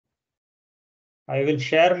I will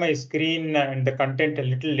share my screen and the content a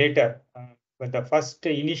little later. But the first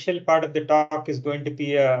initial part of the talk is going to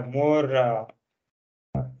be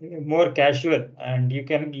more casual, and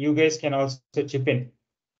you guys can also chip in.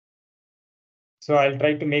 So I'll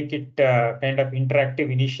try to make it kind of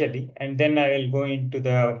interactive initially, and then I will go into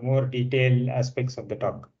the more detailed aspects of the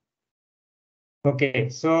talk. Okay,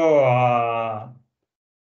 so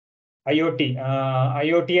IoT.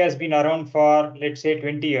 IoT has been around for, let's say,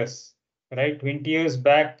 20 years, right? 20 years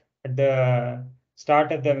back at the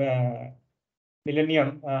start of the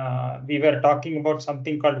millennium, we were talking about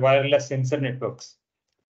something called wireless sensor networks.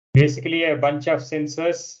 Basically, a bunch of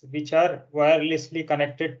sensors which are wirelessly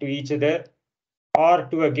connected to each other or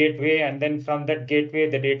to a gateway, and then from that gateway,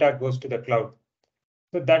 the data goes to the cloud.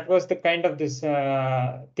 So that was the kind of this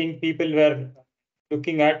thing people were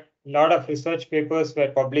looking at. A lot of research papers were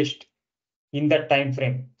published in that time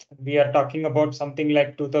frame. We are talking about something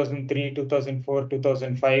like 2003, 2004,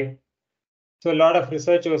 2005. So a lot of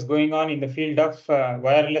research was going on in the field of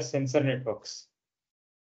wireless sensor networks.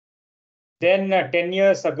 Then 10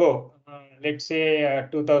 years ago, let's say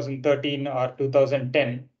 2013 or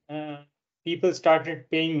 2010, people started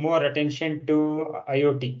paying more attention to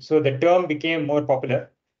IoT. So the term became more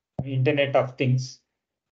popular, Internet of Things,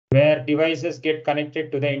 where devices get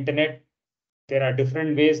connected to the internet. There are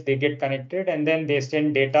different ways they get connected, and then they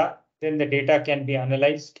send data. Then the data can be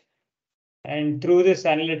analyzed. And through this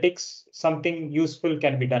analytics, something useful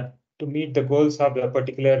can be done to meet the goals of a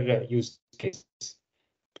particular use case.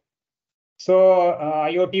 So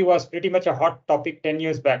IoT was pretty much a hot topic 10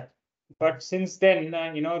 years back. But since then,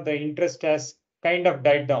 the interest has kind of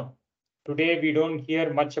died down. Today, we don't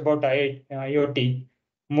hear much about IoT.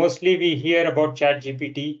 Mostly we hear about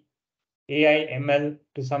ChatGPT, AI, ML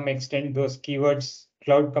to some extent, those keywords.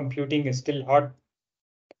 Cloud computing is still hot.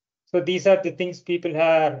 So these are the things people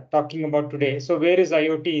are talking about today. So where is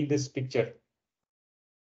IoT in this picture?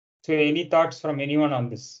 So any thoughts from anyone on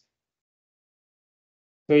this?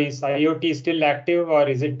 So is IoT still active or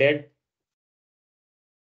is it dead?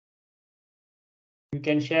 You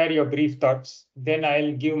can share your brief thoughts. Then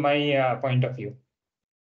I'll give my point of view.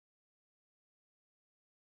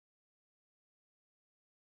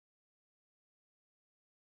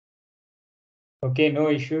 Okay, no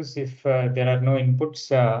issues if there are no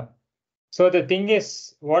inputs. So the thing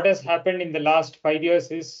is, what has happened in the last 5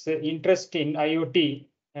 years is interest in IoT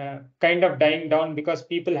kind of dying down because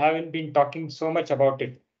people haven't been talking so much about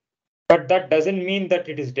it. But that doesn't mean that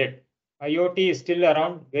it is dead. IoT is still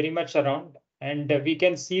around, very much around, and we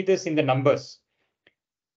can see this in the numbers.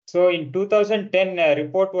 So in 2010, a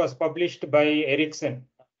report was published by Ericsson,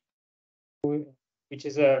 which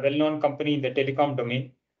is a well-known company in the telecom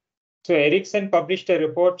domain. So Ericsson published a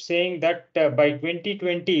report saying that by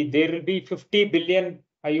 2020, there will be 50 billion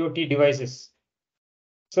IoT devices.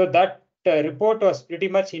 So that report was pretty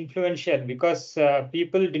much influential because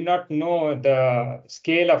people did not know the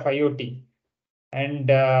scale of IoT. And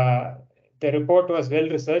the report was well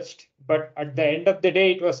researched, but at the end of the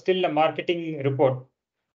day, it was still a marketing report.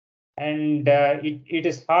 And it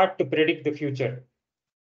is hard to predict the future.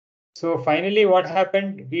 So finally, what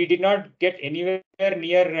happened? We did not get anywhere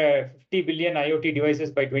near 50 billion IoT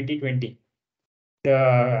devices by 2020.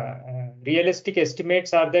 The realistic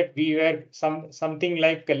estimates are that we were something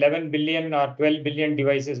like 11 billion or 12 billion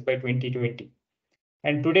devices by 2020.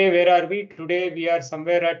 And today, where are we? Today, we are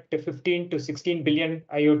somewhere at 15 to 16 billion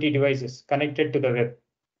IoT devices connected to the web.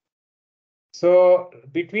 So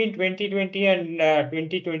between 2020 and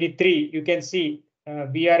 2023, you can see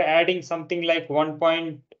we are adding something like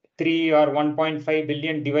 1.3 or 1.5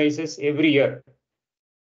 billion devices every year,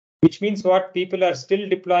 which means what? People are still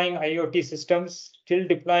deploying IoT systems, still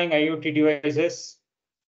deploying IoT devices,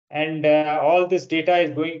 and all this data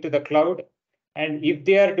is going to the cloud. And if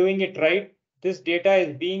they are doing it right, this data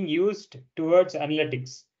is being used towards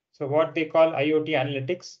analytics. So what they call IoT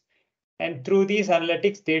analytics. And through these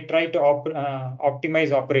analytics, they try to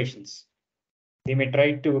optimize operations. They may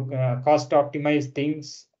try to cost optimize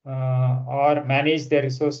things or manage their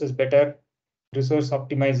resources better, resource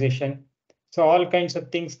optimization. So all kinds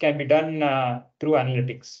of things can be done through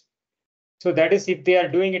analytics. So that is if they are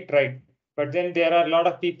doing it right. But then there are a lot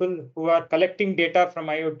of people who are collecting data from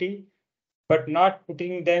IoT, but not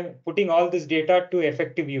putting all this data to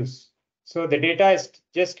effective use. So the data is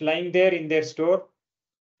just lying there in their store,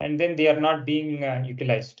 and then they are not being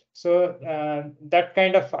utilized. So that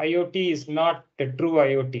kind of IoT is not a true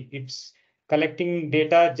IoT. It's collecting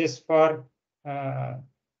data just for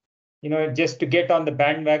just to get on the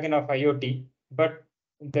bandwagon of IoT, but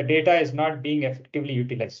the data is not being effectively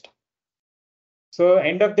utilized. So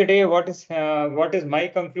end of the day, what is my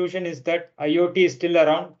conclusion is that IoT is still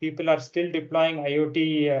around. People are still deploying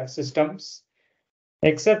IoT systems,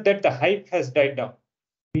 except that the hype has died down.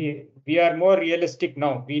 We are more realistic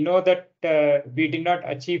now. We know that we did not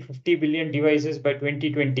achieve 50 billion devices by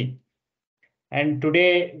 2020. And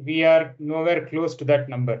today we are nowhere close to that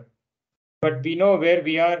number. But we know where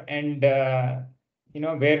we are and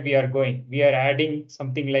where we are going. We are adding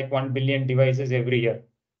something like 1 billion devices every year.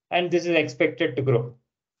 And this is expected to grow.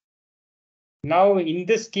 Now, in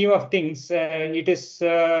this scheme of things, it is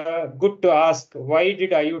good to ask, why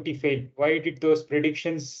did IoT fail? Why did those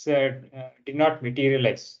predictions did not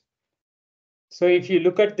materialize? So if you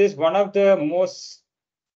look at this, one of the most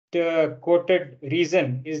quoted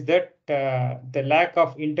reason is that the lack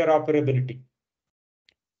of interoperability.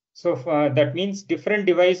 So that means different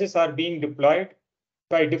devices are being deployed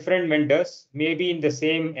by different vendors, maybe in the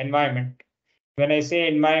same environment. When I say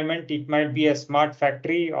environment, it might be a smart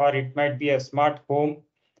factory or it might be a smart home.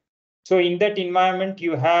 So in that environment,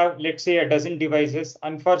 you have, let's say, a dozen devices.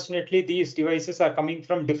 Unfortunately, these devices are coming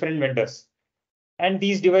from different vendors, and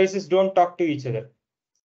these devices don't talk to each other.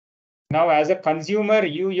 Now, as a consumer,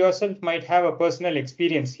 you yourself might have a personal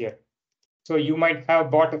experience here. So you might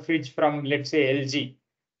have bought a fridge from, let's say, LG,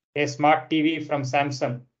 a smart TV from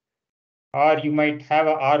Samsung, or you might have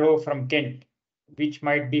a RO from Kent, which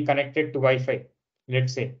might be connected to Wi-Fi,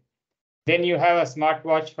 let's say. Then you have a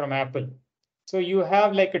smartwatch from Apple. So you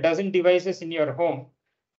have like a dozen devices in your home,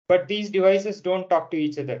 but these devices don't talk to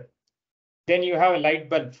each other. Then you have a light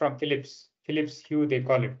bulb from Philips Hue, they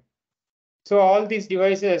call it. So all these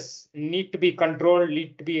devices need to be controlled,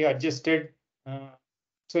 need to be adjusted.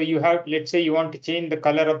 So you have, let's say you want to change the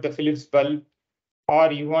color of the Philips bulb,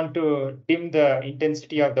 or you want to dim the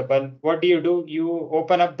intensity of the bulb. What do? You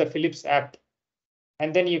open up the Philips app,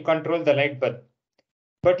 and then you control the light bulb.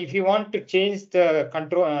 But if you want to change the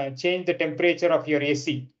change the temperature of your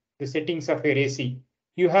AC, the settings of your AC,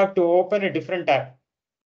 you have to open a different app.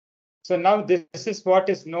 So now this is what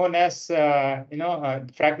is known as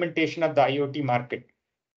fragmentation of the IoT market.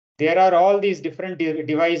 There are all these different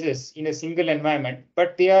devices in a single environment,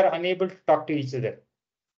 but they are unable to talk to each other.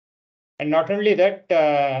 And not only that,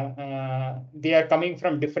 they are coming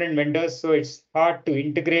from different vendors, so it's hard to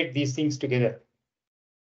integrate these things together.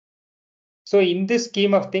 So in this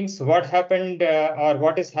scheme of things, what happened or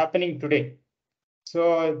what is happening today?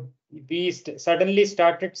 So we suddenly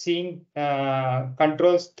started seeing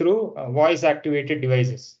controls through voice-activated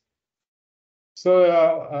devices.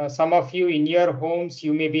 So some of you in your homes,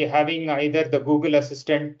 you may be having either the Google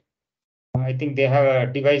Assistant. I think they have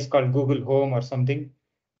a device called Google Home or something.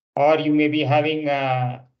 Or you may be having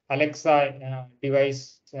Alexa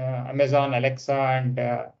device, Amazon Alexa and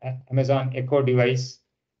Amazon Echo device.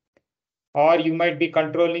 Or you might be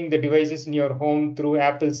controlling the devices in your home through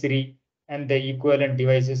Apple Siri and the equivalent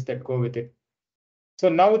devices that go with it. So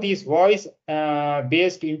now these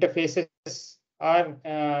voice-based interfaces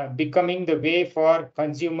are becoming the way for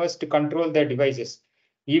consumers to control their devices,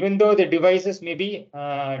 even though the devices may be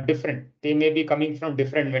different. They may be coming from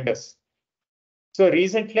different vendors. So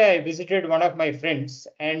recently I visited one of my friends,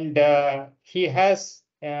 and he has,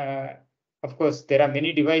 of course, there are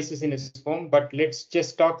many devices in his home, but let's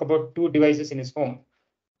just talk about two devices in his home.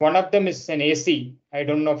 One of them is an AC. I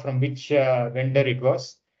don't know from which vendor it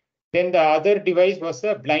was. Then the other device was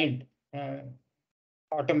a blind,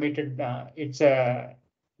 automated. It's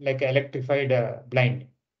like electrified blind.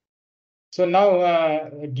 So now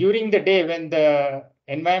during the day when the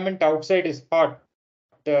environment outside is hot,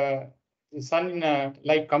 the sun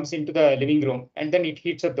light comes into the living room and then it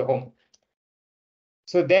heats up the home.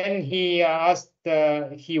 So then he asked,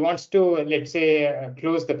 he wants to, let's say,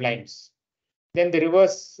 close the blinds. Then the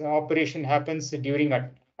reverse operation happens during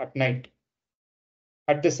at night.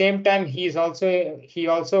 At the same time, he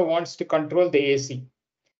also wants to control the AC.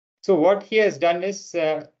 So what he has done is,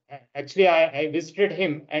 actually, I visited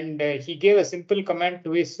him and he gave a simple command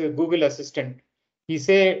to his Google Assistant. He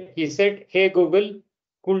said, "Hey Google,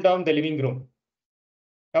 cool down the living room."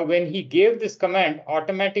 Now, when he gave this command,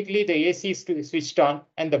 automatically the AC switched on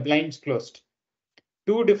and the blinds closed.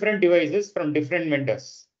 Two different devices from different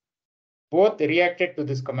vendors, both reacted to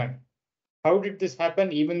this command. How did this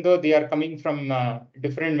happen? Even though they are coming from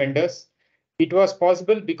different vendors, it was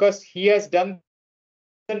possible because he has done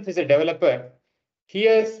as a developer. He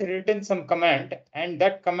has written some command, and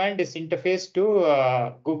that command is interfaced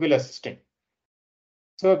to Google Assistant.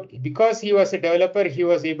 So because he was a developer, he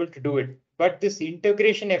was able to do it. But this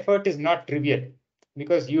integration effort is not trivial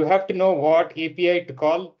because you have to know what API to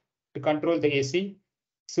call to control the AC.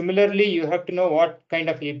 Similarly, you have to know what kind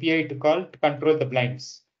of API to call to control the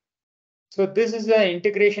blinds. So this is the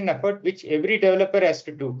integration effort which every developer has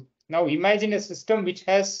to do. Now imagine a system which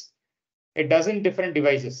has a dozen different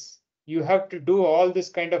devices. You have to do all this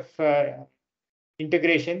kind of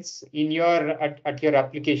integrations in at your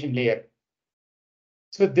application layer.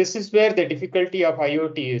 So this is where the difficulty of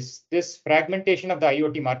IoT is, this fragmentation of the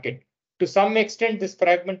IoT market. To some extent, this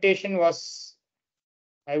fragmentation was,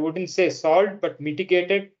 I wouldn't say solved, but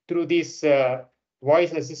mitigated through these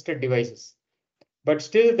voice assisted devices. But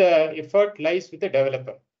still the effort lies with the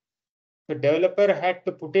developer. The developer had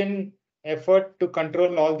to put in effort to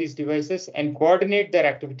control all these devices and coordinate their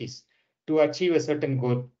activities to achieve a certain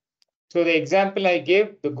goal. So the example I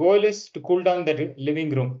gave, the goal is to cool down the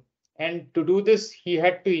living room. And to do this, he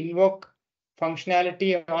had to invoke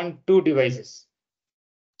functionality on two devices.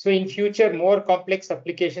 So in future, more complex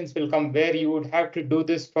applications will come where you would have to do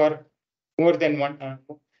this for more than one,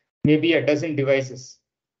 maybe a dozen devices.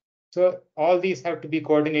 So all these have to be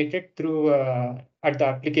coordinated through at the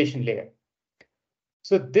application layer.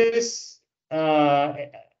 So this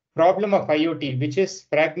problem of IoT, which is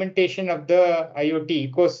fragmentation of the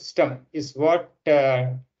IoT ecosystem, is what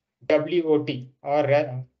WOT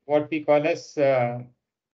or what we call as, and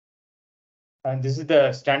this is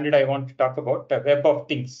the standard I want to talk about, the Web of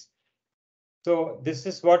Things. So this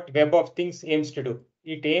is what Web of Things aims to do.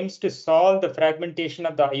 It aims to solve the fragmentation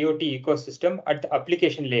of the IoT ecosystem at the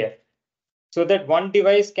application layer so that one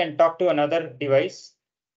device can talk to another device.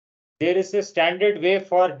 There is a standard way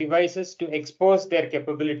for devices to expose their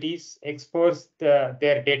capabilities, expose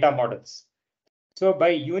their data models. So by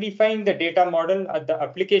unifying the data model at the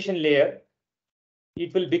application layer,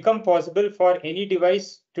 it will become possible for any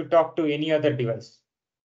device to talk to any other device.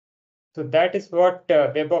 So that is what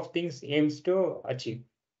Web of Things aims to achieve.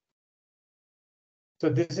 So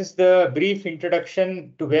this is the brief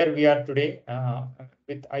introduction to where we are today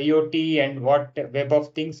with IoT and what Web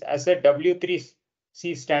of Things as a W3C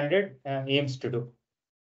standard aims to do.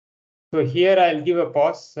 So here I'll give a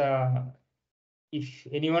pause. If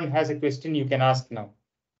anyone has a question, you can ask now.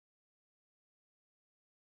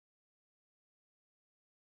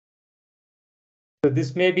 So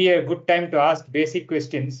this may be a good time to ask basic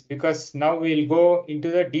questions because now we'll go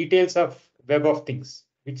into the details of Web of Things,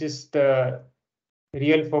 which is the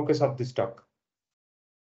real focus of this talk.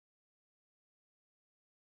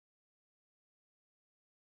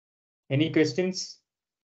 Any questions?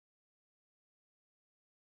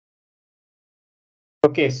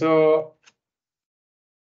 Okay, so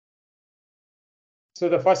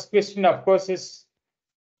the first question, of course, is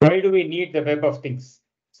why do we need the Web of Things?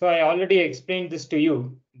 So I already explained this to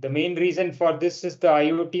you. The main reason for this is the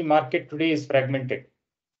IoT market today is fragmented.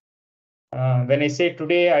 When I say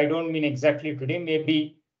today, I don't mean exactly today,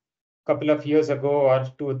 maybe a couple of years ago or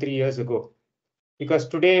 2 or 3 years ago. Because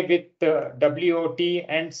today with WOT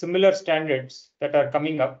and similar standards that are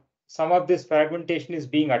coming up, some of this fragmentation is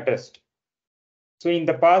being addressed. So in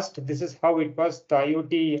the past, this is how it was. The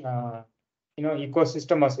IoT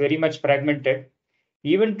ecosystem was very much fragmented.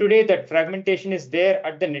 Even today, that fragmentation is there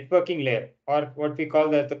at the networking layer or what we call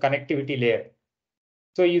the connectivity layer.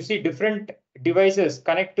 So you see different devices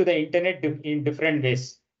connect to the internet in different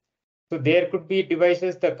ways. So there could be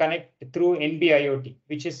devices that connect through NB-IoT,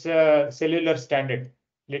 which is a cellular standard.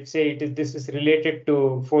 Let's say this is related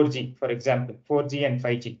to 4G, for example, 4G and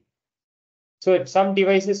 5G. So some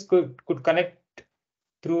devices could connect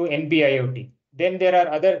through NB-IoT. Then there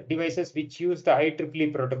are other devices which use the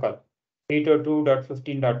IEEE protocol,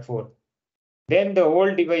 802.15.4. Then the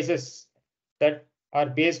old devices that are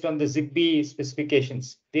based on the Zigbee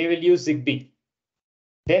specifications, they will use Zigbee.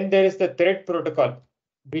 Then there is the Thread protocol,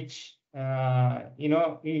 which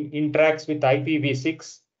interacts with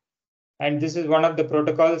IPv6. And this is one of the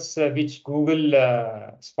protocols which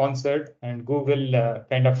Google sponsored and Google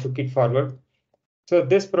kind of took it forward. So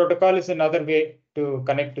this protocol is another way to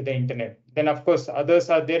connect to the internet. Then, of course, others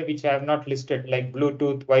are there which I have not listed, like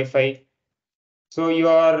Bluetooth, Wi-Fi. So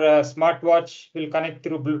your smartwatch will connect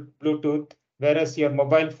through Bluetooth, whereas your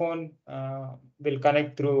mobile phone will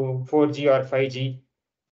connect through 4G or 5G.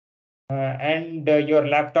 And your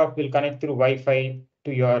laptop will connect through Wi-Fi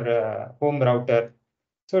to your home router.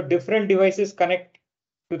 So different devices connect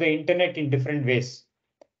to the internet in different ways.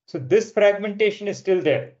 So this fragmentation is still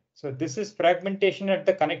there. So this is fragmentation at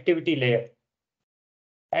the connectivity layer.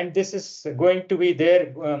 And this is going to be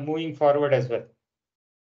there moving forward as well.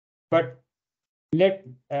 But let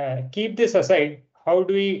keep this aside. How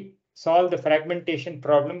do we solve the fragmentation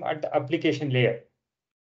problem at the application layer?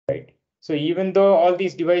 Right. So even though all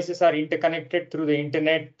these devices are interconnected through the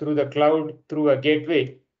internet, through the cloud, through a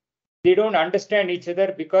gateway, they don't understand each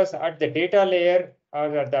other because at the data layer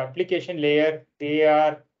or at the application layer, they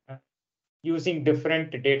are using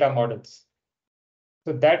different data models.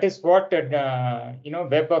 So that is what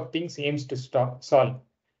Web of Things aims to solve.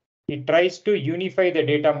 It tries to unify the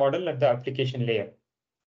data model at the application layer.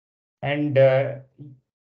 And to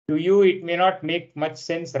you, it may not make much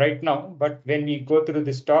sense right now, but when we go through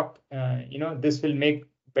this talk, this will make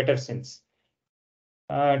better sense.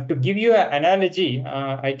 To give you an analogy,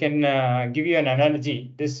 I can give you an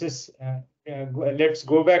analogy. This is, let's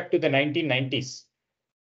go back to the 1990s.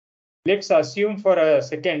 Let's assume for a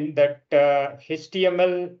second that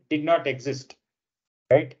HTML did not exist,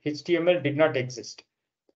 right? HTML did not exist.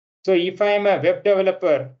 So if I am a web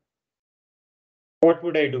developer, what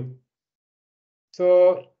would I do?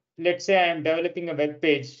 So let's say I am developing a web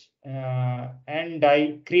page and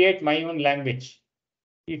I create my own language.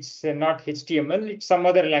 It's not HTML, it's some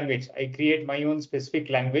other language. I create my own specific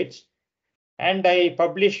language and I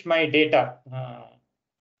publish my data.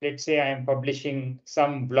 Let's say I am publishing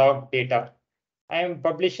some blog data. I am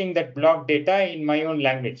publishing that blog data in my own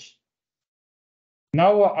language.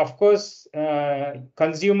 Now, of course,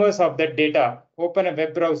 consumers of that data open a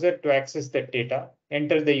web browser to access that data,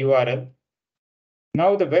 enter the URL.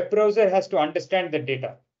 Now the web browser has to understand the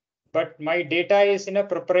data, but my data is in a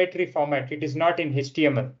proprietary format. It is not in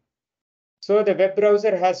HTML. So the web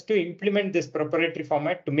browser has to implement this proprietary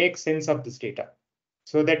format to make sense of this data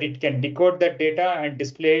so that it can decode that data and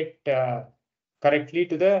display it correctly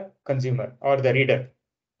to the consumer or the reader.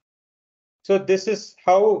 So this is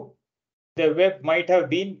how the web might have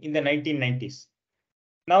been in the 1990s.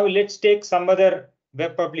 Now let's take some other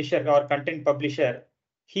web publisher or content publisher.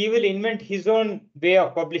 He will invent his own way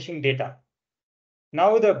of publishing data.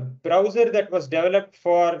 Now the browser that was developed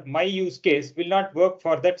for my use case will not work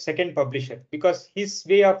for that second publisher because his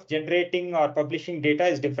way of generating or publishing data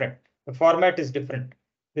is different. The format is different.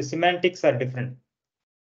 The semantics are different.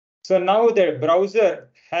 So now the browser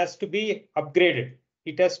has to be upgraded.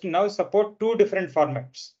 It has to now support two different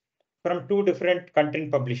formats from two different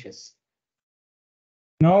content publishers.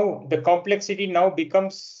 Now the complexity now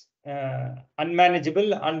becomes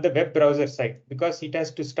unmanageable on the web browser side because it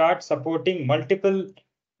has to start supporting multiple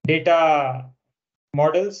data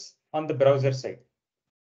models on the browser side.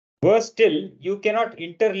 Worse still, you cannot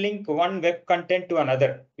interlink one web content to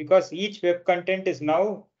another because each web content is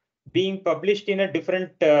now being published in a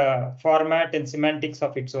different format and semantics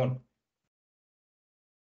of its own.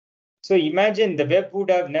 So imagine the web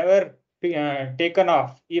would have never taken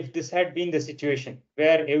off if this had been the situation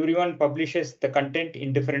where everyone publishes the content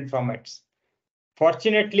in different formats.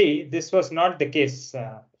 Fortunately, this was not the case.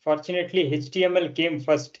 Fortunately, HTML came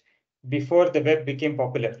first before the web became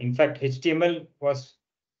popular. In fact, HTML was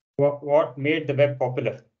what made the web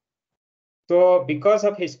popular. So because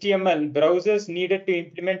of HTML, browsers needed to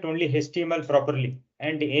implement only HTML properly.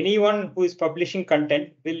 And anyone who is publishing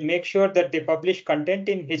content will make sure that they publish content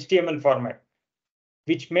in HTML format,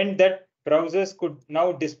 which meant that browsers could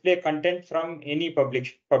now display content from any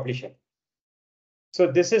publisher.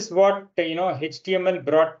 So this is what HTML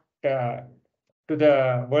brought to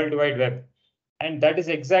the World Wide Web. And that is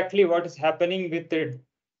exactly what is happening with the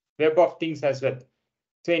Web of Things as well.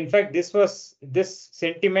 So in fact, this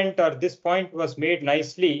sentiment or this point was made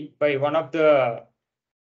nicely by one of the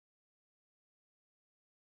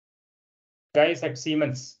guys at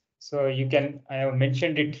Siemens. So I have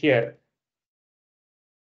mentioned it here.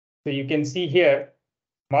 So you can see here,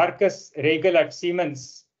 Marcus Regel at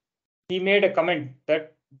Siemens, he made a comment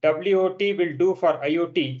that WOT will do for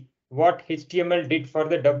IoT what HTML did for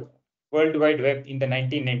the World Wide Web in the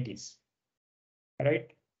 1990s,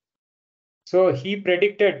 right? So he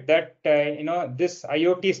predicted that this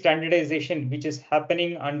IoT standardization, which is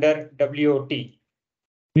happening under WOT,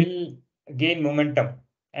 will gain momentum,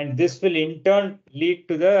 and this will in turn lead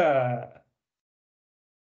to the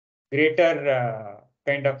greater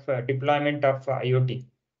kind of deployment of IoT.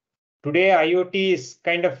 Today, IoT is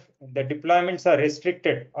the deployments are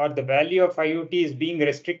restricted, or the value of IoT is being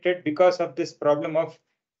restricted because of this problem of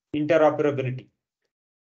interoperability.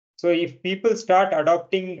 So if people start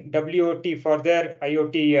adopting WOT for their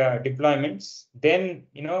IoT deployments, then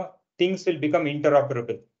things will become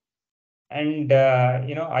interoperable, and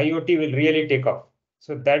IoT will really take off.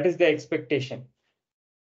 So that is the expectation.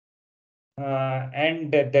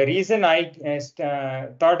 And the reason I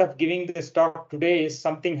thought of giving this talk today is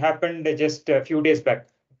something happened just a few days back,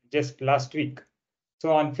 just last week.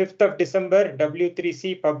 So on 5th of December,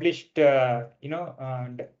 W3C published,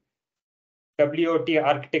 WOT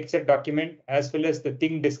architecture document, as well as the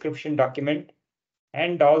thing description document,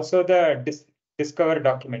 and also the discover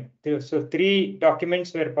document. So 3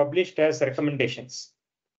 documents were published as recommendations.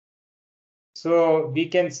 So we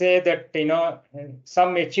can say that,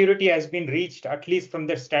 some maturity has been reached, at least from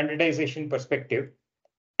the standardization perspective.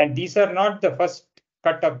 And these are not the first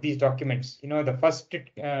cut of these documents. The first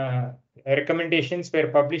recommendations were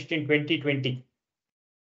published in 2020.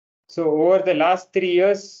 So over the last 3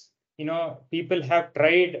 years, people have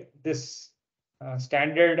tried this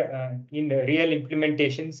standard in real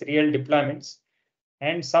implementations, real deployments,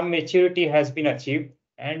 and some maturity has been achieved,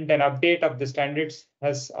 and an update of the standards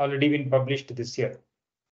has already been published this year.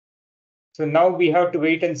 So now we have to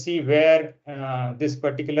wait and see where this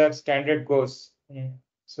particular standard goes.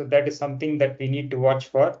 So that is something that we need to watch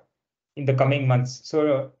for in the coming months.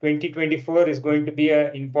 So 2024 is going to be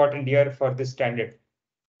an important year for this standard.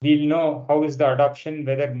 We'll know how is the adoption,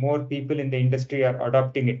 whether more people in the industry are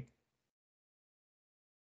adopting it.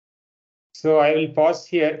 So I will pause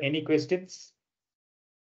here. Any questions?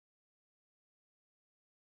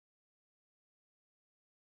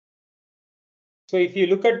 So if you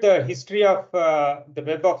look at the history of the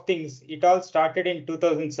Web of Things, it all started in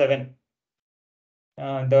 2007.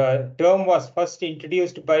 The term was first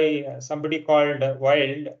introduced by somebody called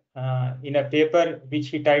Wild in a paper which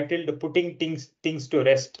he titled Putting Things to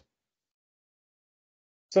Rest.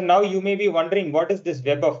 So now you may be wondering, what is this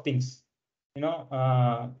Web of Things? We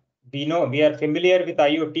are familiar with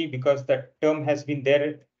IoT because that term has been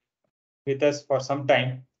there with us for some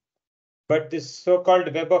time. But this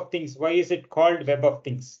so-called Web of Things, why is it called Web of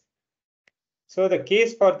Things? So the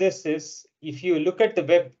case for this is, if you look at the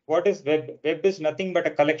web, what is web? Web is nothing but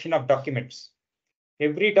a collection of documents.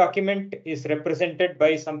 Every document is represented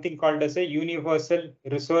by something called as a universal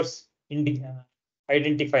resource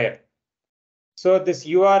identifier. So this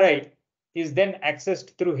URI is then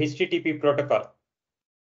accessed through HTTP protocol.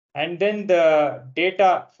 And then the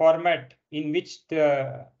data format in which these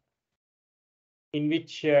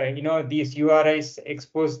URIs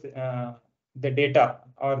expose the data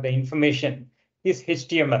or the information is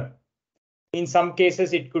HTML. In some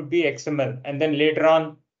cases, it could be XML. And then later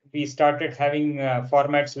on, we started having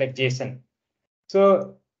formats like JSON.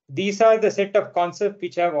 So these are the set of concepts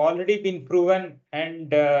which have already been proven and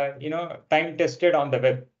time tested on the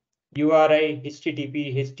web: URI,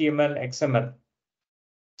 HTTP, HTML, XML.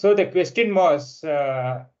 So the question was,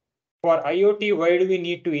 for IoT, why do we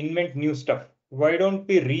need to invent new stuff? Why don't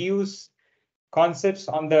we reuse concepts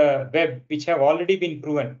on the web which have already been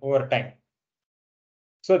proven over time?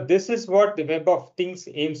 So this is what the Web of Things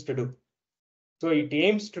aims to do. So it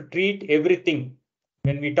aims to treat everything.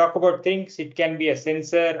 When we talk about things, it can be a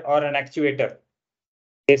sensor or an actuator.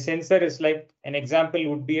 A sensor is like, an example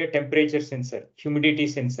would be a temperature sensor, humidity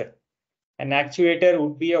sensor. An actuator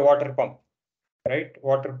would be a water pump, right?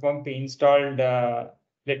 Water pump installed,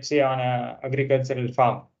 let's say, on an agricultural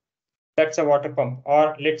farm. That's a water pump.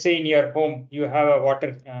 Or let's say in your home, you have a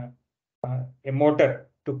a motor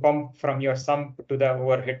to pump from your sump to the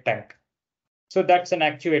overhead tank. So that's an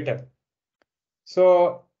actuator.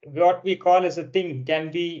 So what we call as a thing can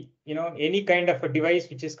be, any kind of a device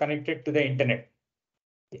which is connected to the internet,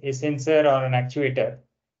 a sensor or an actuator.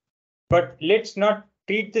 But let's not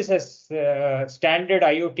treat this as standard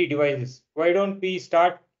IoT devices. Why don't we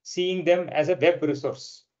start seeing them as a web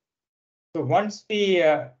resource? So once we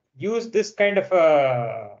use this kind of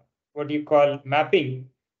mapping,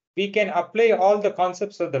 we can apply all the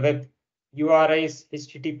concepts of the web, URIs,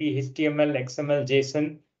 HTTP, HTML, XML,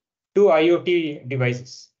 JSON, to IoT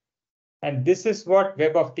devices. And this is what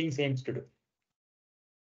Web of Things aims to do.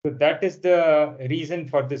 So that is the reason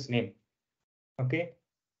for this name. Okay.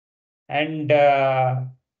 And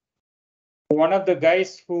one of the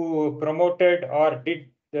guys who promoted or did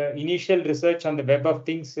the initial research on the Web of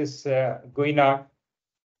Things is Goinard,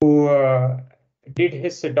 who did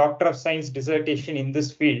his Doctor of Science dissertation in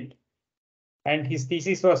this field. And his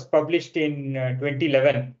thesis was published in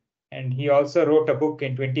 2011. And he also wrote a book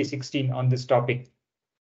in 2016 on this topic.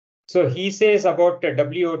 So he says about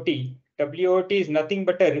WOT, WOT is nothing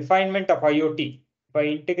but a refinement of IoT by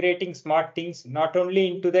integrating smart things not only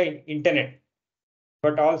into the internet,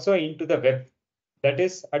 but also into the web, that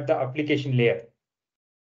is at the application layer,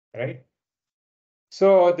 right?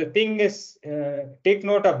 So the thing is, take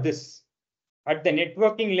note of this. At the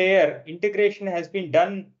networking layer, integration has been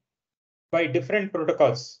done by different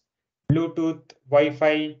protocols: Bluetooth,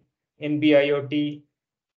 Wi-Fi, NB-IoT,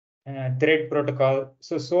 thread protocol.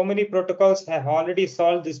 So many protocols have already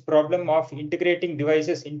solved this problem of integrating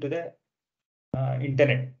devices into the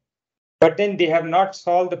internet. But then they have not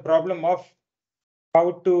solved the problem of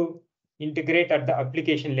how to integrate at the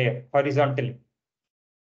application layer horizontally.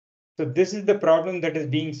 So this is the problem that is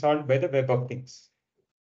being solved by the Web of Things.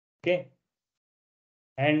 Okay.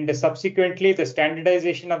 And subsequently, the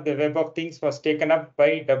standardization of the Web of Things was taken up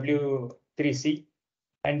by W3C.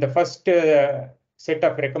 And the first set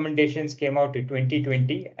of recommendations came out in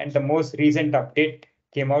 2020, and the most recent update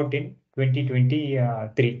came out in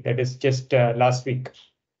 2023. That is just last week.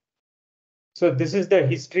 So this is the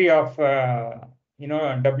history of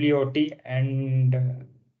WOT, and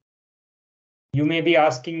you may be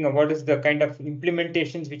asking what is the kind of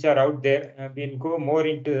implementations which are out there. We'll go more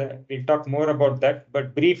into, we'll talk more about that.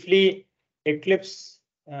 But briefly, Eclipse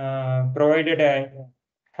has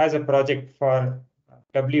a project for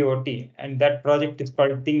WOT, and that project is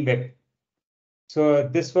called ThingWeb. So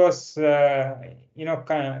this was, the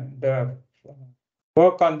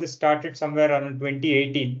work on this started somewhere around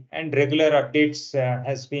 2018, and regular updates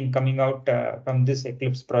has been coming out from this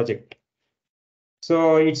Eclipse project.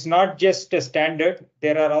 So it's not just a standard,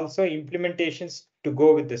 there are also implementations to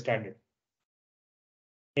go with the standard.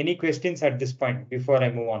 Any questions at this point before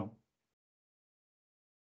I move on?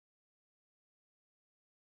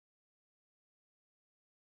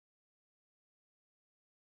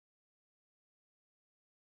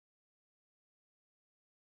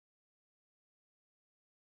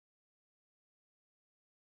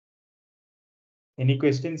 Any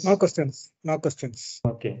questions? No questions. No questions.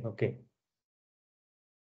 Okay.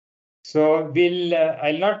 So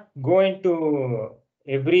I'll not go into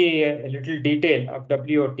every little detail of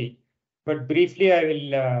WOT, but briefly I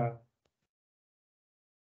will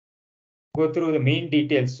go through the main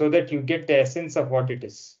details so that you get the essence of what it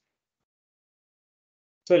is.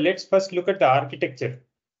 So let's first look at the architecture,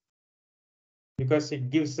 because it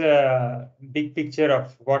gives a big picture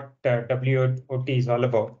of what WOT is all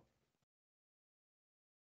about.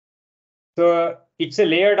 So it's a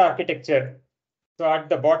layered architecture. So at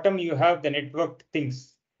the bottom, you have the networked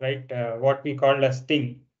things, right? What we call as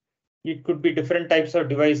thing. It could be different types of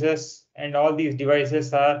devices, and all these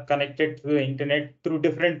devices are connected to the internet through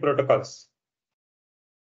different protocols.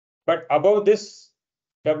 But above this,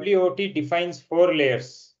 WOT defines 4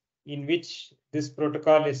 layers in which this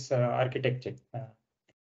protocol is architected.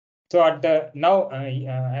 So at the now,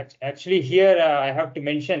 actually here I have to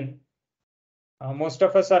mention, most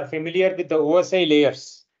of us are familiar with the OSI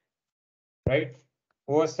layers, right?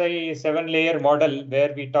 OSI 7-layer model,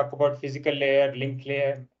 where we talk about physical layer, link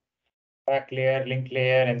layer, back layer, link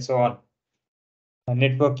layer, and so on. A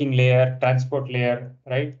networking layer, transport layer,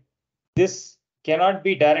 right? This cannot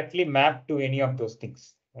be directly mapped to any of those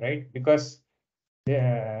things, right? Because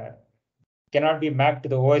cannot be mapped to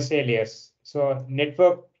the OSI layers. So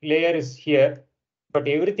network layer is here, but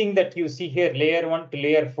everything that you see here, layer 1 to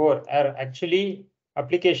layer 4, are actually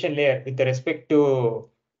application layer with respect to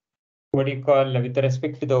with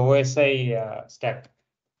respect to the OSI stack.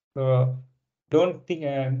 So don't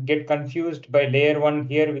get confused by layer 1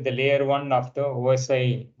 here with the layer 1 of the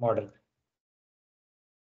OSI model.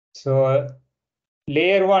 So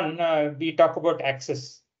layer 1, we talk about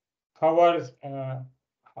access.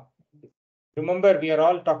 Remember, we are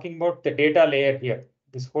all talking about the data layer here.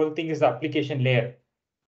 This whole thing is the application layer.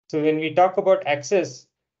 So when we talk about access,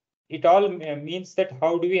 it all means that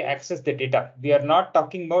how do we access the data? We are not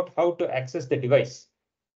talking about how to access the device.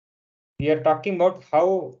 We are talking about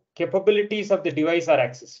how capabilities of the device are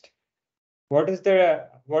accessed. What is the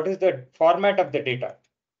format of the data?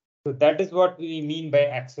 So that is what we mean by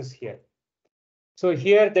access here. So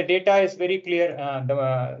here the data is very clear.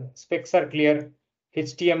 The specs are clear.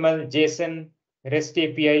 HTML, JSON, REST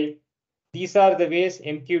API. These are the ways,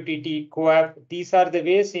 MQTT, CoAP. These are the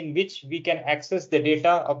ways in which we can access the data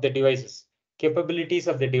of the devices, capabilities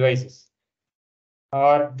of the devices.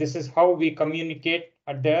 Or this is how we communicate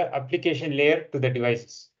at the application layer to the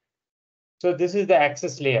devices. So this is the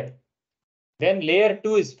access layer. Then layer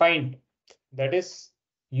 2 is find. That is,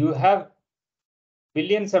 you have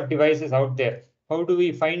billions of devices out there. How do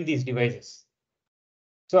we find these devices?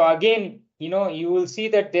 So again, you will see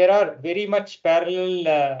that there are very much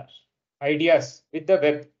parallel ideas with the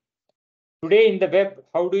web. Today in the web,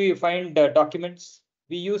 how do you find documents?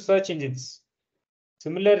 We use search engines.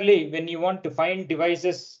 Similarly, when you want to find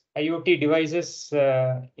devices, IoT devices,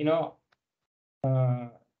 on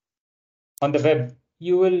the web,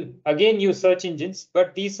 you will again use search engines,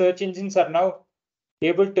 but these search engines are now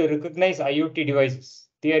able to recognize IoT devices.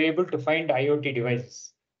 They are able to find IoT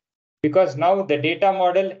devices, because now the data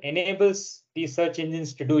model enables these search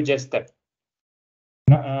engines to do just that.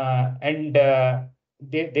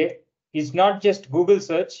 It's not just Google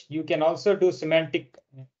search. You can also do semantic,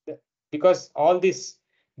 because all these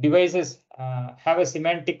devices have a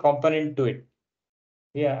semantic component to it.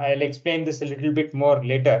 Yeah, I'll explain this a little bit more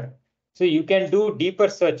later. So you can do deeper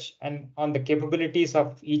search and on the capabilities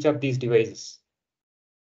of each of these devices.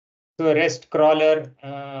 So REST crawler,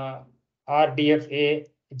 RDFA,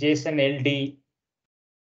 JSON LD.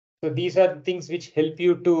 So these are the things which help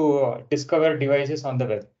you to discover devices on the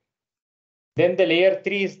web. Then the layer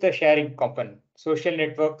 3 is the sharing component, social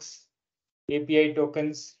networks, API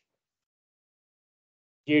tokens,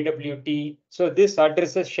 JWT. So this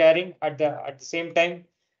addresses sharing at the same time.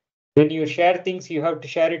 When you share things, you have to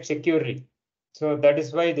share it securely. So that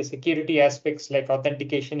is why the security aspects like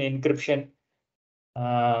authentication, encryption,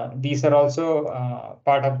 these are also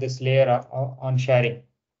part of this layer on sharing.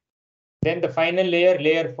 Then the final layer,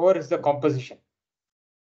 layer 4, is the composition.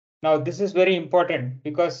 Now this is very important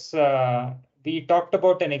because we talked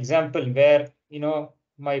about an example where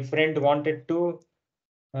my friend wanted to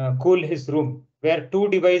cool his room, where 2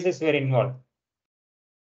 devices were involved.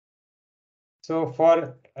 So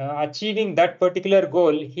for achieving that particular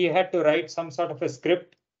goal, he had to write some sort of a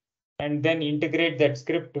script and then integrate that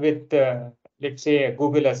script with, let's say, a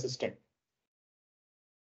Google Assistant.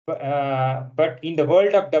 But in the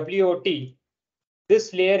world of WOT,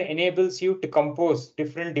 this layer enables you to compose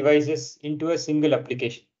different devices into a single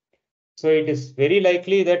application. So it is very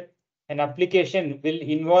likely that an application will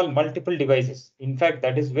involve multiple devices. In fact,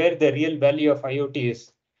 that is where the real value of IoT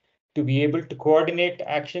is, to be able to coordinate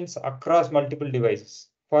actions across multiple devices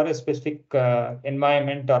for a specific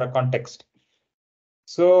environment or a context.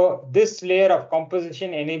 So this layer of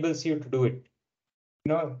composition enables you to do it.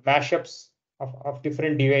 Mashups of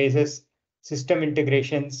different devices, system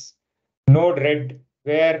integrations, Node-RED,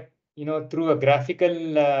 where through a graphical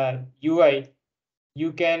UI,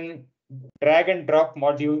 you can drag and drop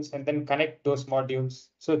modules and then connect those modules.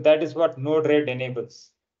 So that is what Node-RED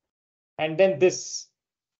enables. And then this,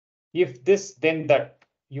 if this, then that.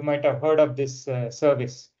 You might have heard of this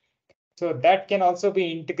service. So that can also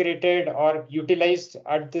be integrated or utilized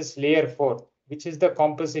at this layer 4, which is the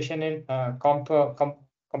composition and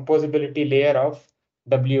composability layer of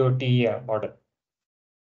WOT model.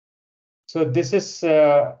 So this is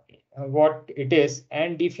what it is.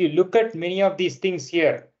 And if you look at many of these things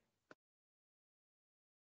here,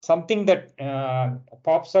 something that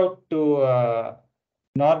pops out to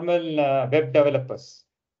normal web developers,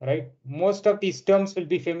 right? Most of these terms will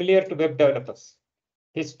be familiar to web developers.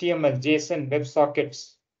 HTML, JSON,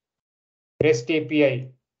 WebSockets, REST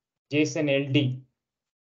API, JSON LD,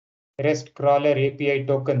 REST crawler API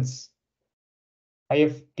tokens,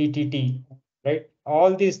 IFTTT, right?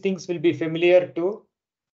 All these things will be familiar to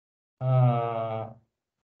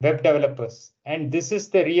web developers. And this is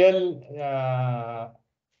the real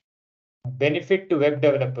benefit to web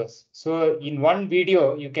developers. So in one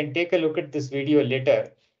video, you can take a look at this video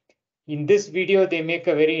later. In this video, they make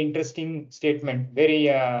a very interesting statement.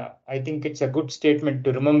 I think it's a good statement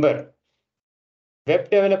to remember. Web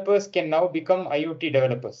developers can now become IoT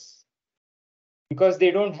developers because they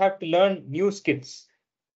don't have to learn new skills.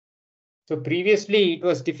 So previously, it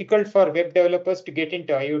was difficult for web developers to get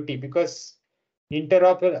into IoT because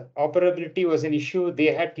interoperability was an issue. They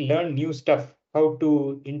had to learn new stuff, how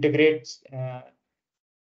to integrate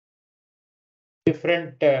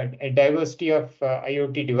different diversity of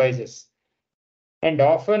IoT devices. And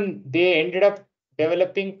often they ended up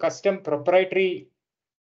developing custom proprietary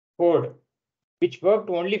code, which worked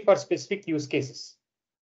only for specific use cases.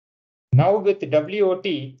 Now with WOT,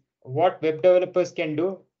 what web developers can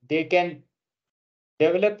do, they can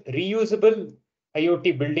develop reusable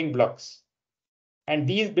IoT building blocks. And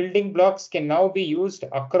these building blocks can now be used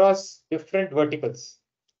across different verticals,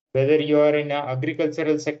 whether you are in an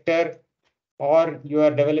agricultural sector or you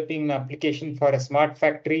are developing an application for a smart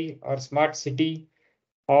factory or smart city,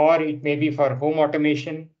 or it may be for home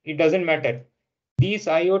automation. It doesn't matter. These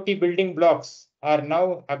IoT building blocks are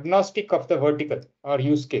now agnostic of the vertical or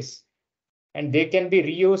use case, and they can be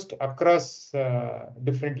reused across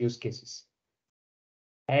different use cases.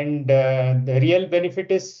 And the real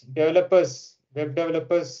benefit is web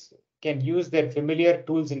developers can use their familiar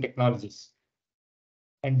tools and technologies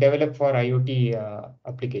and develop for IoT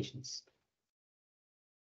applications.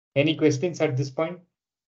 Any questions at this point?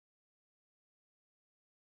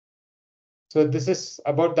 So this is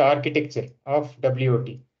about the architecture of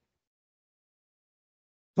WOT.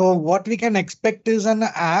 So what we can expect is an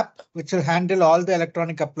app which will handle all the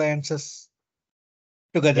electronic appliances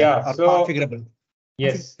together, Yeah, or so configurable.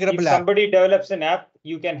 yes, Configurable if app. somebody develops an app,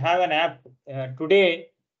 you can have an app. Today,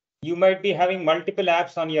 you might be having multiple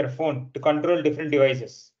apps on your phone to control different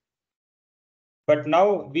devices. But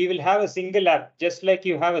now we will have a single app, just like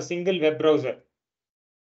you have a single web browser.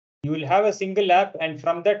 You will have a single app, and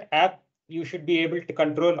from that app, you should be able to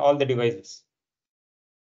control all the devices.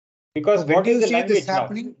 Because So when what do is you the see this language now?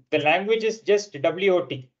 happening? The language is just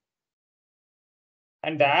WOT.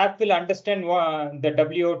 and the app will understand the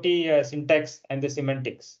WOT syntax and the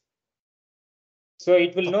semantics. So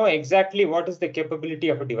it will know exactly what is the capability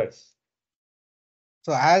of a device.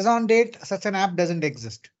 So as on date, such an app doesn't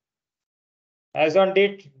exist. As on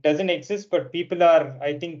date doesn't exist, but people are,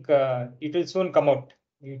 I think it will soon come out.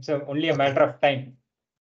 It's only a matter of time.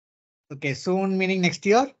 Okay, soon meaning next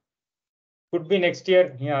year? Could be next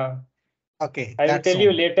year, yeah. Okay, I will that's tell you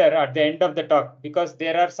soon. later at the end of the talk, because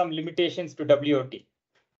there are some limitations to WOT.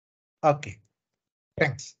 Okay,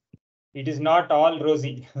 thanks. It is not all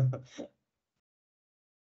rosy.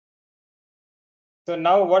 So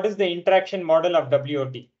now what is the interaction model of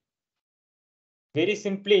WOT? Very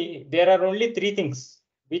simply, there are only three things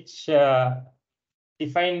which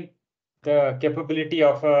define the capability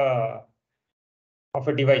of a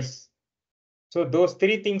device. So those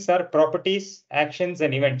three things are properties, actions,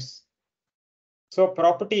 and events. So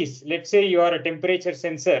properties, let's say you are a temperature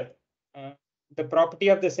sensor. The property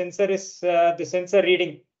of the sensor is the sensor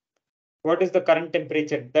reading what is the current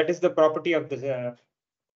temperature. That is the property of the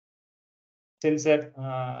sensor.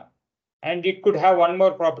 And it could have one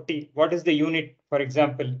more property. What is the unit, for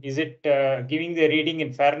example? Is it giving the reading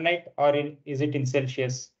in Fahrenheit or is it in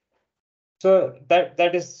Celsius? So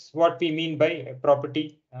that is what we mean by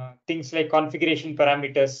property. Things like configuration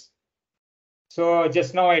parameters. So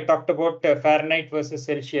just now I talked about Fahrenheit versus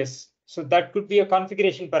Celsius. So that could be a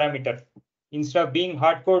configuration parameter. Instead of being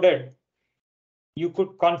hard-coded, you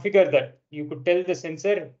could configure that. You could tell the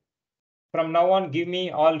sensor, from now on, give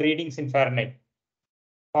me all readings in Fahrenheit,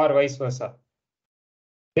 or vice versa.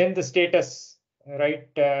 Then the status, right?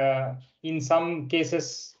 In some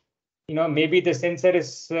cases, maybe the sensor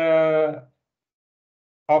is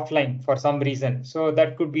offline for some reason. So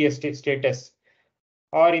that could be a status.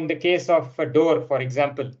 Or in the case of a door, for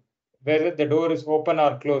example, whether the door is open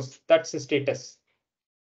or closed, that's a status.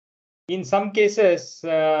 In some cases,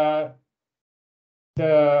 the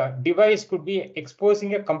device could be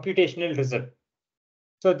exposing a computational result.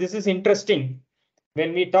 So this is interesting.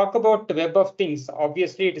 When we talk about the web of things,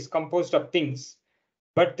 obviously it is composed of things,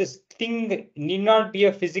 but this thing need not be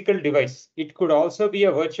a physical device. It could also be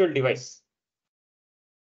a virtual device.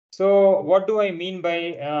 So what do I mean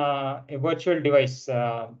by a virtual device?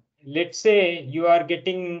 Let's say you are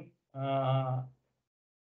getting,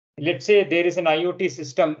 let's say there is an IoT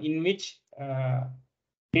system in which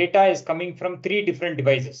data is coming from 3 different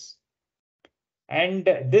devices. And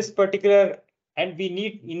we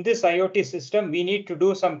need, in this IoT system, we need to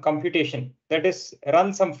do some computation. That is,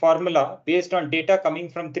 run some formula based on data coming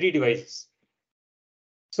from 3 devices.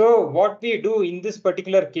 So what we do in this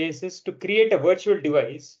particular case is to create a virtual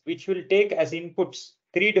device, which will take as inputs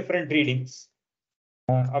 3 different readings,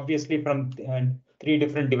 obviously from 3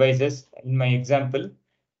 different devices in my example.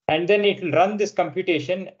 And then it will run this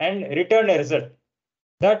computation and return a result.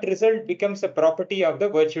 That result becomes a property of the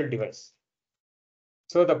virtual device.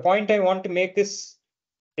 So the point I want to make is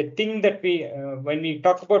a thing that when we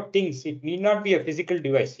talk about things, it need not be a physical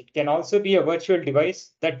device. It can also be a virtual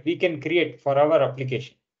device that we can create for our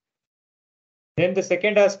application. Then the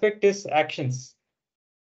second aspect is actions.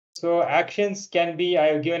 So actions can be, I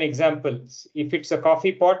have given examples. If it's a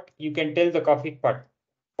coffee pot, you can tell the coffee pot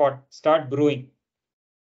start brewing.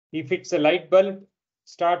 If it's a light bulb,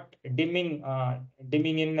 start dimming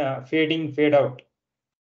in, fading, fade out.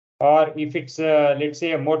 Or if it's let's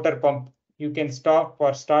say a motor pump, you can stop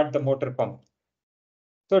or start the motor pump.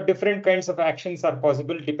 So different kinds of actions are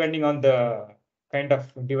possible depending on the kind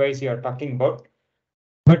of device you are talking about.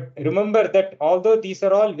 But remember that although these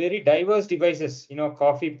are all very diverse devices,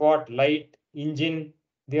 coffee pot, light, engine,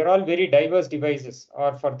 they're all very diverse devices.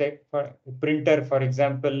 Or for a printer, for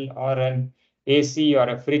example, or an AC or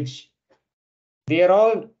a fridge, they are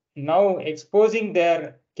all now exposing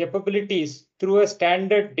their capabilities through a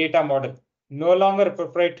standard data model, no longer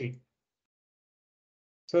proprietary.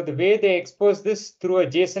 So the way they expose this through a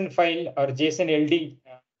JSON file or JSON LD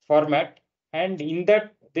format, and in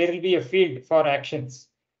that there will be a field for actions.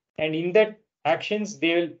 And in that actions,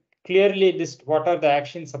 they will clearly list what are the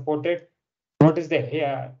actions supported, what is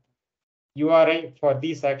the URI for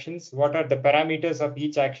these actions, what are the parameters of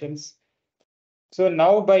each actions. So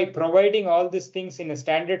now by providing all these things in a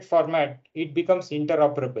standard format, it becomes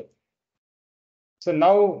interoperable. So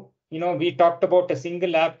now, we talked about a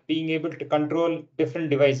single app being able to control different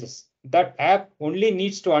devices. That app only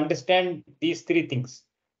needs to understand these 3 things: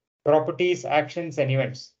 properties, actions, and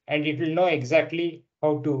events, and it will know exactly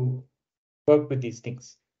how to work with these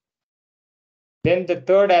things. Then the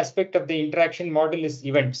third aspect of the interaction model is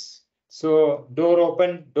events. So door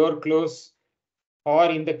open, door close,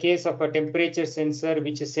 or in the case of a temperature sensor,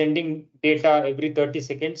 which is sending data every 30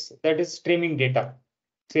 seconds, that is streaming data.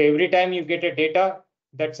 So every time you get a data,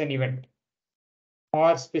 that's an event.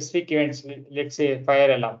 Or specific events, let's say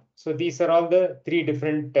fire alarm. So these are all the three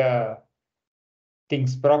different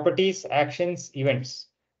things: properties, actions, events.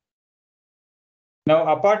 Now,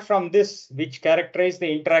 apart from this, which characterize the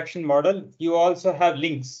interaction model, you also have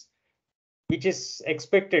links, which is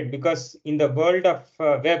expected because in the world of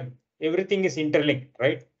web, everything is interlinked,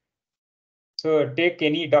 right? So take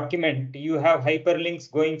any document, you have hyperlinks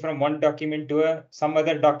going from one document to some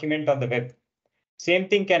other document on the web. Same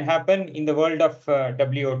thing can happen in the world of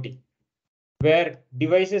WOT, where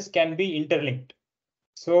devices can be interlinked.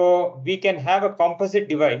 So we can have a composite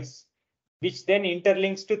device, which then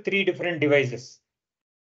interlinks to three different devices.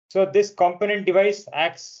 So this component device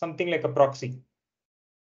acts something like a proxy.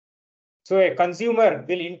 So a consumer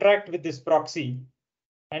will interact with this proxy,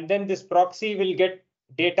 and then this proxy will get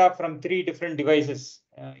data from three different devices,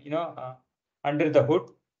 under the hood,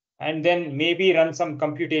 and then maybe run some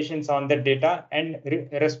computations on that data and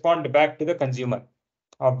respond back to the consumer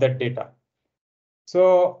of that data.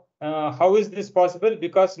 So how is this possible?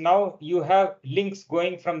 Because now you have links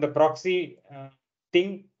going from the proxy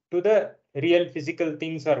thing to the real physical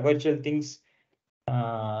things or virtual things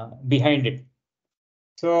behind it.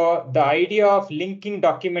 So the idea of linking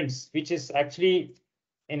documents, which is actually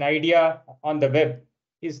an idea on the web,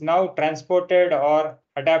 is now transported or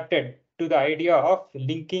adapted to the idea of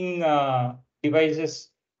linking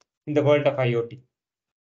devices in the world of IoT.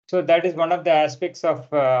 So that is one of the aspects of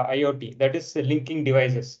IoT, that is linking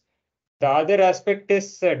devices. The other aspect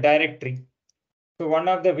is directory. So one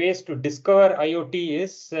of the ways to discover IoT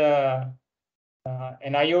is an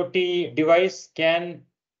IoT device can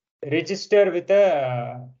register with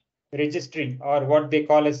a registry, or what they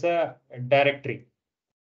call as a directory.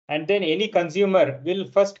 And then any consumer will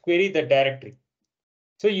first query the directory.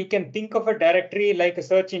 So you can think of a directory like a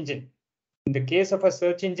search engine. In the case of a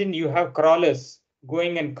search engine, you have crawlers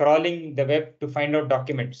going and crawling the web to find out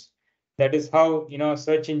documents. That is how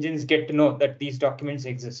search engines get to know that these documents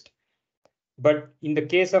exist. But in the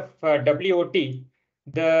case of WOT,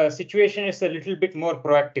 the situation is a little bit more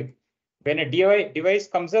proactive. When a device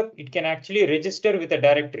comes up, it can actually register with a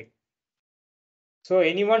directory. So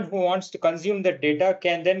anyone who wants to consume that data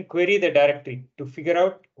can then query the directory to figure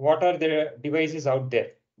out what are the devices out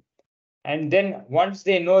there. And then once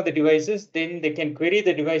they know the devices, then they can query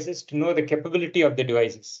the devices to know the capability of the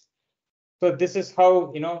devices. So this is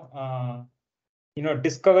how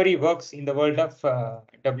discovery works in the world of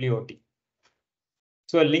WOT.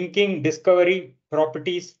 So linking discovery,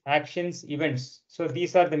 properties, actions, events. So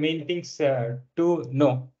these are the main things to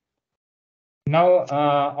know. Now,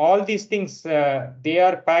 all these things, they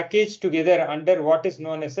are packaged together under what is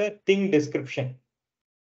known as a thing description.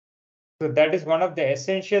 So that is one of the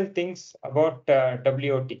essential things about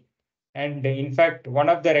WOT. And in fact, one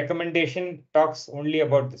of the recommendation talks only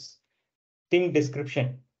about this thing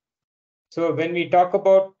description. So when we talk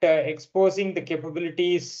about exposing the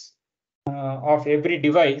capabilities of every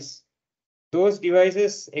device, those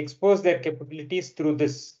devices expose their capabilities through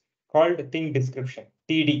this called thing description,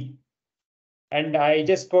 TD. And I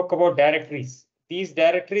just spoke about directories. These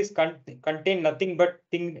directories contain nothing but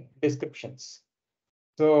thing descriptions.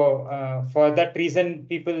 So for that reason,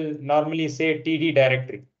 people normally say TD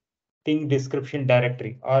directory, thing description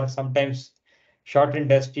directory, or sometimes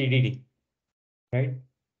shortened as TDD, right?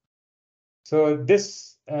 So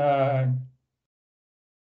this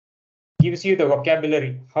gives you the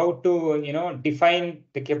vocabulary, how to define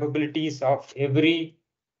the capabilities of every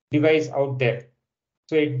device out there.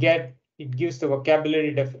 So it gives the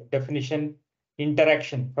vocabulary definition.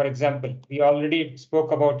 Interaction, for example, we already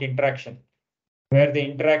spoke about interaction, where the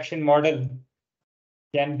interaction model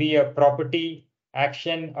can be a property,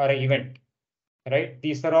 action, or an event, right?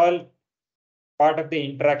 These are all part of the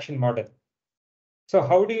interaction model. So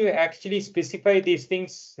how do you actually specify these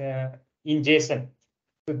things in JSON?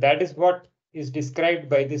 So that is what is described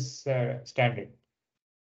by this standard.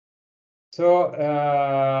 So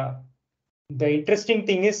the interesting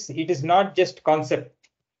thing is, it is not just concept,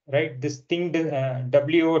 right? This thing,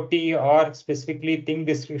 WOT, or specifically thing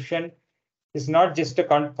description, is not just a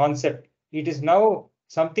concept. It is now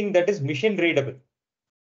something that is mission readable.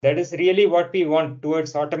 That is really what we want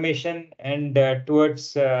towards automation and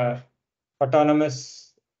towards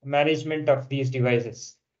autonomous management of these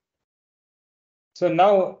devices. So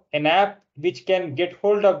now an app which can get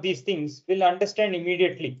hold of these things will understand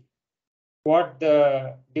immediately what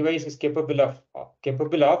the device is capable of,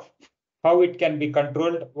 how it can be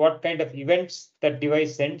controlled, what kind of events that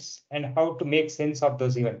device sends, and how to make sense of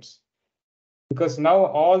those events. Because now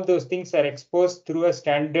all those things are exposed through a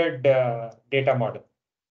standard data model.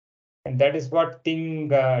 And that is what thing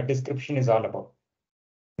description is all about,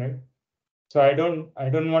 right? So I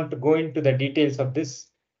don't want to go into the details of this,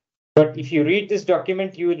 but if you read this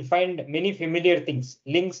document, you will find many familiar things.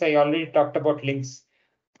 Links, I already talked about links,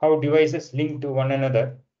 how devices link to one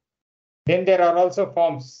another. Then there are also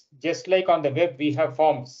forms, just like on the web, we have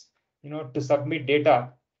forms, to submit data.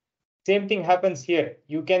 Same thing happens here.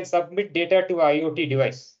 You can submit data to IoT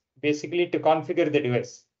device, basically to configure the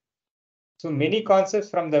device. So many concepts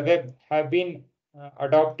from the web have been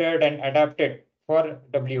adopted and adapted for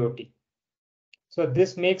WOT. So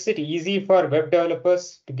this makes it easy for web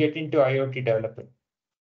developers to get into IoT development.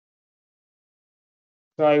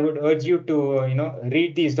 So I would urge you to,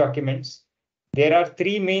 read these documents. There are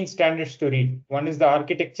three main standards to read. One is the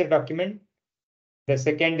architecture document. The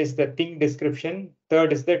second is the thing description.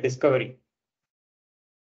 Third is the discovery.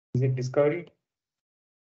 Is it discovery?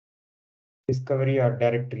 Discovery or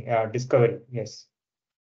directory? Discovery, yes.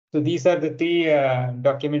 So these are the three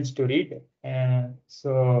documents to read.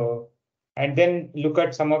 And then look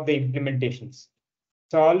at some of the implementations.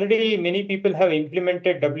 So already many people have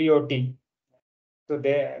implemented WOT. So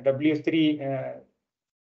the W3,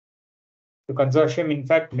 the consortium, in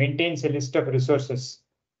fact, maintains a list of resources.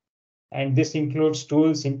 And this includes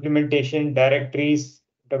tools, implementation, directories,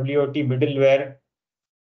 WOT middleware.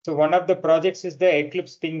 So one of the projects is the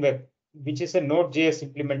Eclipse ThingWeb, which is a Node.js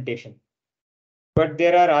implementation. But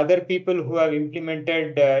there are other people who have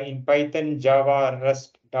implemented in Python, Java,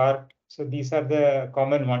 Rust, Dart. So these are the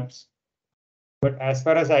common ones. But as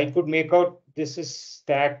far as I could make out, this is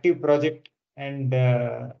the active project, and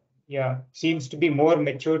seems to be more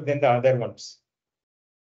mature than the other ones.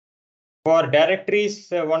 For directories,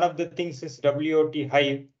 one of the things is WOT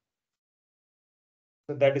Hive.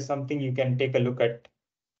 So that is something you can take a look at.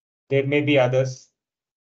 There may be others.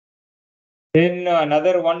 Then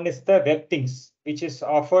another one is the web things, which is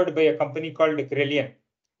offered by a company called Grillian.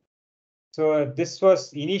 So this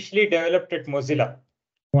was initially developed at Mozilla,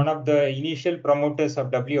 one of the initial promoters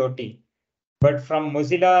of WOT. But from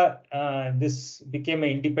Mozilla, this became an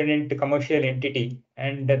independent commercial entity,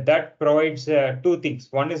 and that provides two things.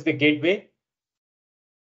 One is the gateway.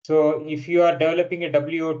 So if you are developing a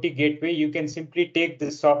WOT gateway, you can simply take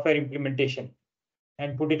this software implementation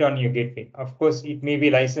and put it on your gateway. Of course, it may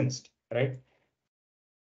be licensed, right?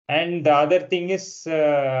 And the other thing is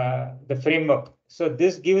the framework. So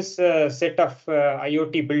this gives a set of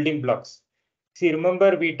IoT building blocks. See,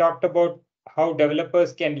 remember we talked about how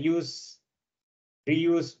developers can reuse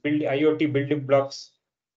IoT building blocks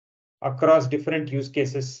across different use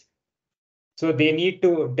cases. So they need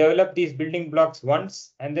to develop these building blocks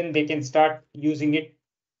once, and then they can start using it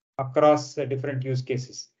across different use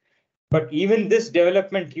cases. But even this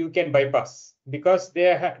development you can bypass, because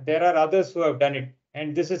there are others who have done it.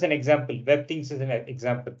 And this is an example. WebThings is an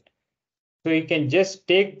example. So you can just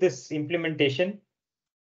take this implementation,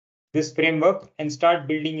 this framework, and start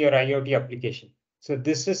building your IoT application. So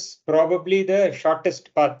this is probably the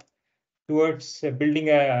shortest path towards building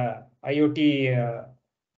a IoT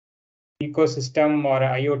ecosystem or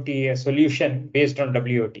IoT solution based on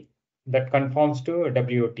WOT that conforms to a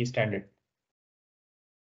WOT standard.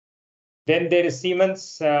 Then there is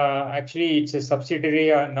Siemens. Actually, it's a subsidiary.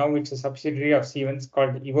 Now it's a subsidiary of Siemens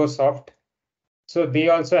called EvoSoft. So they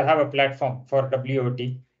also have a platform for WOT.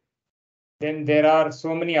 Then there are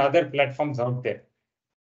so many other platforms out there.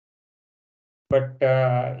 But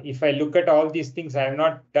if I look at all these things, I have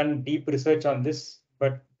not done deep research on this,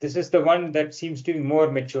 but this is the one that seems to be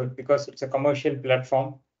more mature because it's a commercial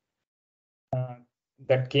platform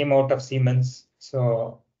that came out of Siemens.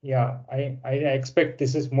 So yeah, I expect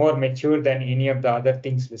this is more mature than any of the other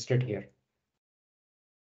things listed here.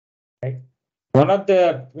 Right. One of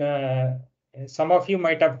the some of you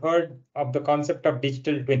might have heard of the concept of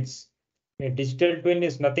digital twins. A digital twin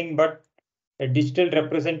is nothing but a digital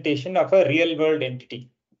representation of a real world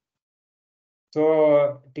entity.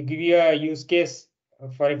 So to give you a use case,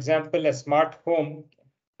 for example, a smart home,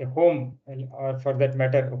 a home, or for that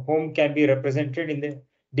matter, a home can be represented in the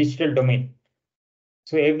digital domain.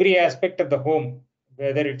 So every aspect of the home,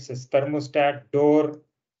 whether it's a thermostat, door,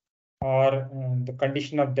 or the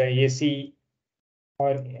condition of the AC,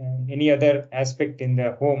 or any other aspect in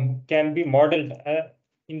the home, can be modeled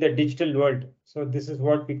in the digital world. So this is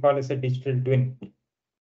what we call as a digital twin.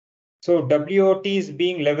 So WOT is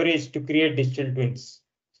being leveraged to create digital twins.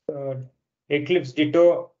 So Eclipse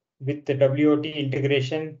Ditto with the WOT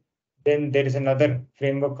integration. Then there is another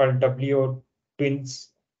framework called WO Twins.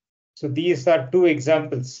 So these are two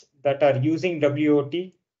examples that are using WOT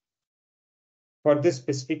for this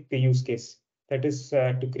specific use case. That is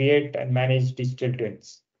to create and manage digital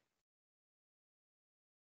twins.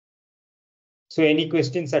 So any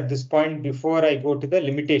questions at this point before I go to the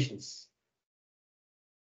limitations?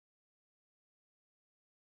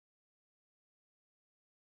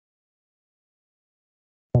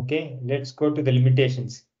 Okay, let's go to the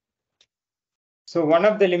limitations. So one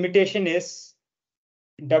of the limitation is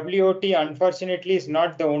WOT unfortunately is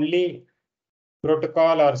not the only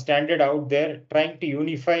protocol or standard out there trying to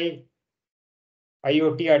unify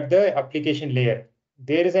IoT at the application layer.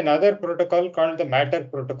 There is another protocol called the Matter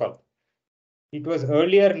protocol. It was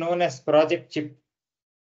earlier known as Project Chip.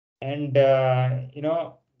 And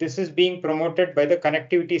this is being promoted by the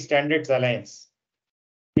Connectivity Standards Alliance,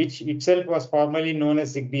 which itself was formerly known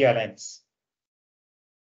as Zigbee Alliance.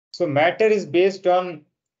 So Matter is based on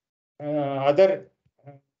other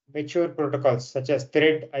mature protocols such as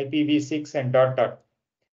Thread, IPv6, and dot dot.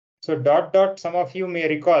 So dot dot, some of you may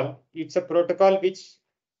recall, it's a protocol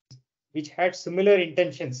which had similar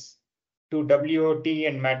intentions to WOT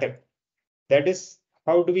and Matter. That is,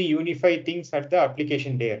 how do we unify things at the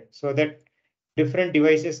application layer so that different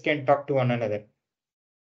devices can talk to one another.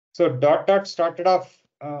 So dot dot started off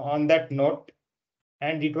on that note,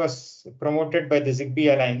 and it was promoted by the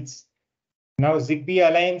Zigbee Alliance. Now Zigbee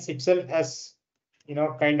Alliance itself has,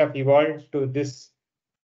 kind of evolved to this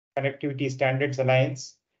Connectivity Standards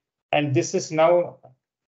Alliance, and this is now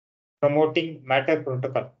promoting Matter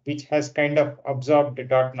protocol, which has kind of absorbed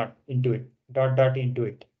dot dot into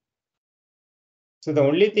it. So the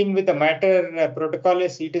only thing with the Matter protocol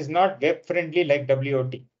is it is not web friendly like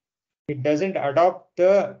WOT. It doesn't adopt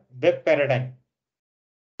the web paradigm.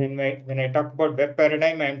 When I talk about web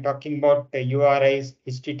paradigm, I'm talking about the URIs,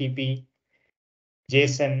 HTTP,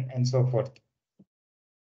 JSON, and so forth.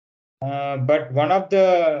 But one of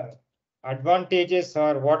the advantages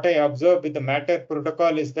or what I observe with the Matter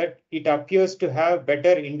protocol is that it appears to have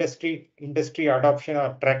better industry adoption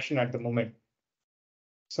or traction at the moment.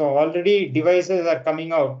 So already devices are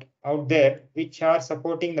coming out there which are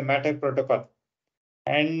supporting the Matter protocol.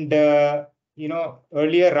 And earlier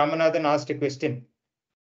Ramanathan asked a question.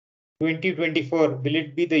 2024, will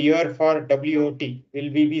it be the year for WOT? Will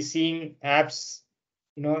we be seeing apps,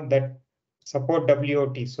 that support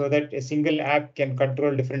WOT so that a single app can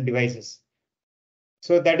control different devices?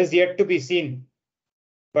 So that is yet to be seen.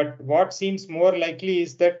 But what seems more likely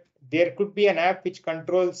is that there could be an app which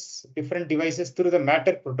controls different devices through the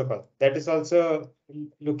Matter protocol. That is also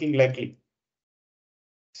looking likely.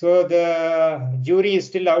 So the jury is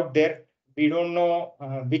still out there. We don't know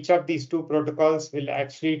which of these two protocols will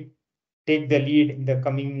actually take the lead in the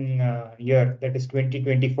coming year, that is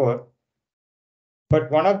 2024.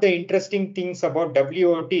 But one of the interesting things about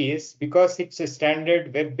WOT is because it's a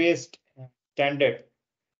standard web-based standard,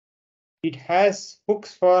 it has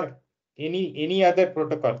hooks for any other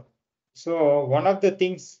protocol. So one of the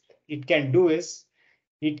things it can do is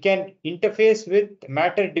it can interface with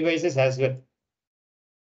Matter devices as well.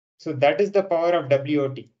 So that is the power of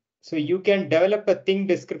WOT. So you can develop a thing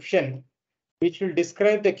description which will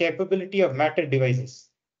describe the capability of Matter devices.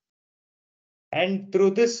 And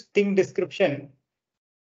through this thing description,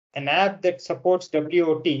 an app that supports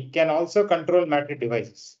WOT can also control Matter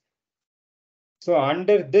devices. So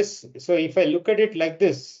under this, so if I look at it like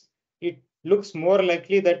this, it looks more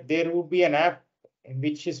likely that there would be an app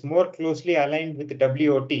which is more closely aligned with the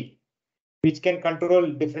WOT, which can control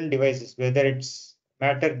different devices, whether it's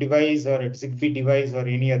Matter device or it's Zigbee device or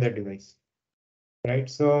any other device, right?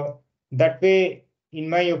 So that way, in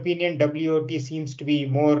my opinion, WOT seems to be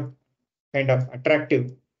more kind of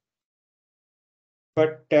attractive.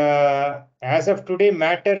 But as of today,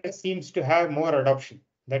 Matter seems to have more adoption.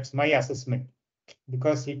 That's my assessment,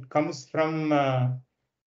 because it comes from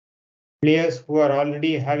players who are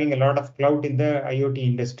already having a lot of clout in the IoT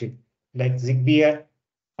industry. Like Zigbee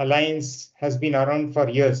Alliance has been around for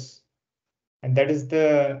years, and that is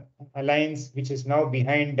the alliance which is now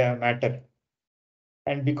behind Matter.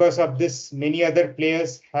 And because of this, many other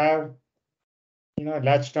players have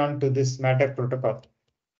latched on to this Matter protocol.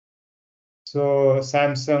 So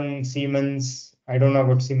Samsung, Siemens, I don't know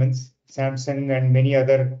about Siemens, Samsung and many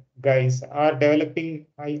other guys are developing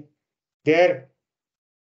their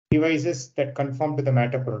devices that conform to the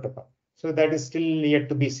Matter protocol. So that is still yet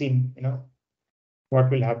to be seen, what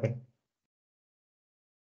will happen.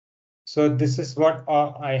 So this is what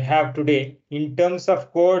I have today. In terms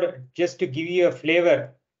of code, just to give you a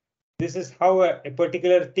flavor, this is how a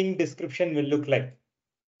particular thing description will look like.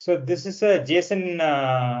 So this is a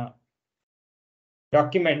JSON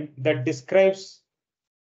document that describes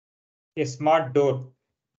a smart door.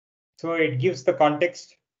 So it gives the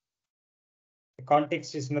context. The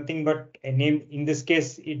context is nothing but a name. In this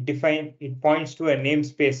case, it points to a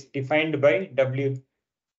namespace defined by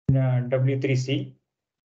W3C.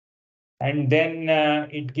 And then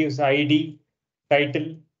it gives ID,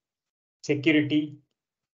 title, security.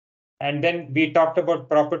 And then we talked about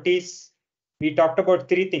properties. We talked about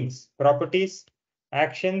three things: properties,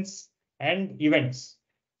 actions, and events.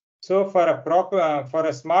 So for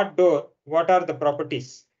a smart door, what are the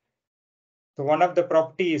properties? So one of the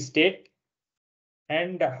property is state.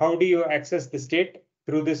 And how do you access the state?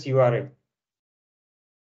 Through this URL,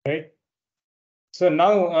 right? So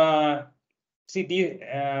now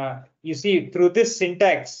you see through this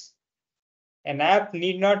syntax, an app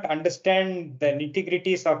need not understand the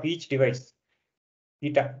nitty-gritties of each device.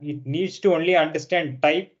 It needs to only understand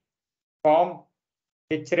type, form,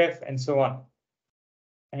 href, and so on.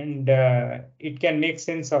 And it can make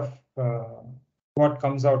sense of what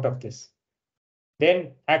comes out of this.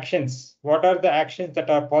 Then actions. What are the actions that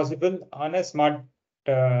are possible on a smart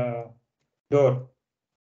door?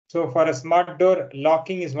 So for a smart door,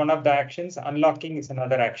 locking is one of the actions, unlocking is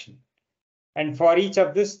another action. And for each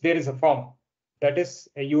of this, there is a form. That is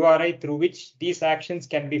a URI through which these actions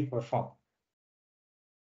can be performed.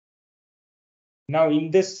 Now,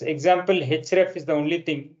 in this example, href is the only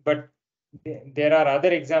thing, but there are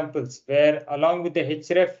other examples where along with the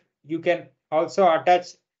href, you can also attach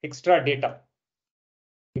extra data.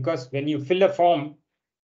 Because when you fill a form,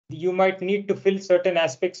 you might need to fill certain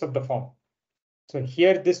aspects of the form. So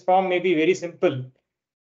here, this form may be very simple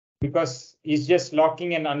because it's just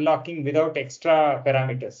locking and unlocking without extra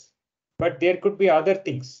parameters. But there could be other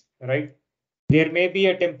things, right? There may be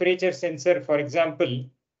a temperature sensor, for example,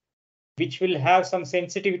 which will have some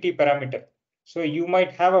sensitivity parameter. So you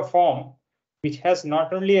might have a form which has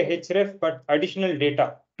not only a href, but additional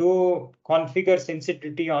data to configure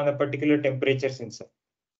sensitivity on a particular temperature sensor.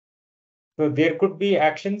 So there could be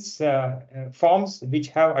actions, forms which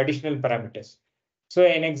have additional parameters. So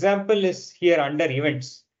an example is here under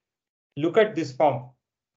events. Look at this form.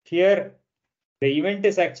 Here, the event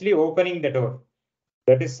is actually opening the door.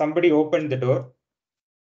 That is, somebody opened the door.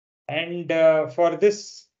 And for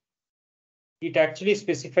this, it actually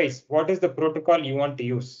specifies what is the protocol you want to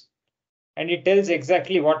use. And it tells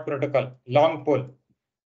exactly what protocol, long pole.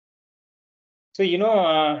 So,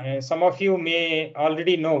 some of you may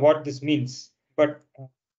already know what this means. But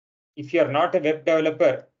if you are not a web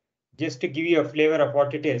developer, just to give you a flavor of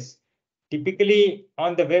what it is, typically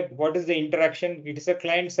on the web, what is the interaction? It is a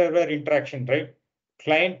client-server interaction, right?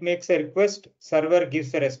 Client makes a request, server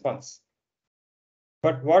gives a response.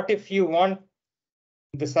 But what if you want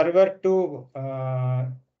the server to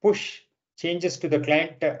push changes to the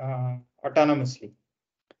client autonomously?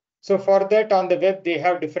 So for that, on the web, they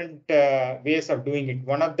have different ways of doing it.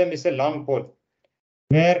 One of them is a long pole,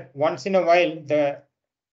 where once in a while, the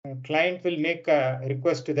client will make a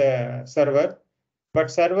request to the server,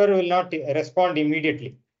 but server will not respond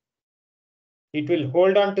immediately. It will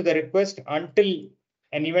hold on to the request until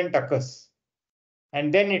an event occurs,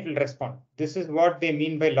 and then it will respond. This is what they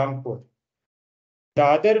mean by long pole. The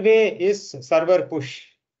other way is server push.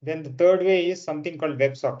 Then the third way is something called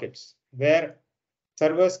WebSockets, where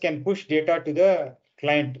servers can push data to the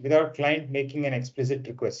client without client making an explicit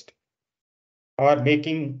request or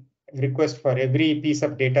making request for every piece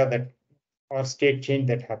of data that or state change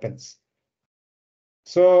that happens.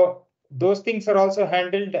 So those things are also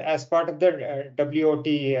handled as part of the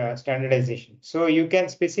WOT standardization. So you can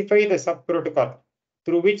specify the sub protocol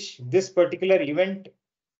through which this particular event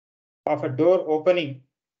of a door opening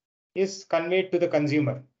is conveyed to the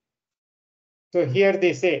consumer. So here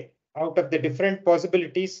they say, out of the different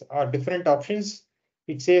possibilities or different options,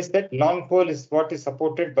 it says that long pole is what is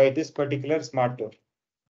supported by this particular smart door.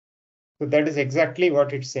 So that is exactly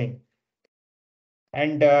what it's saying.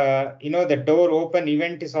 And the door open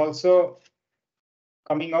event is also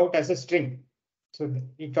coming out as a string. So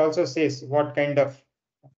it also says what kind of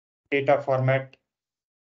data format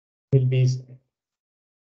is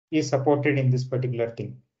supported in this particular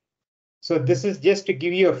thing. So this is just to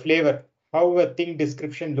give you a flavor how a thing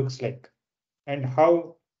description looks like and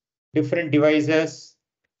how different devices,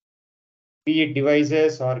 be it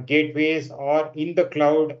devices or gateways or in the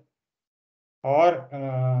cloud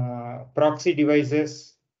or proxy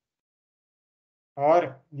devices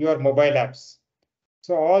or your mobile apps.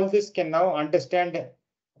 So all this can now understand,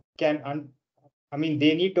 they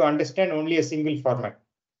need to understand only a single format.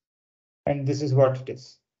 And this is what it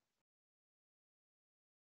is.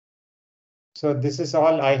 So this is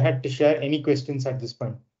all I had to share. Any questions at this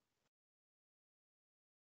point?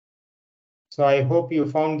 So I hope you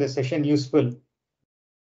found the session useful.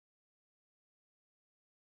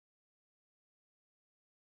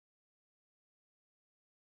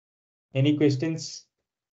 Any questions?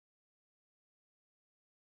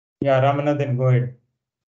 Yeah, Ramanathan, go ahead.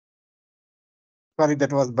 Sorry,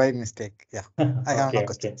 that was by mistake. Yeah, I have no Okay, okay,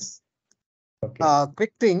 questions. okay.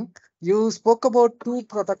 Quick thing, you spoke about two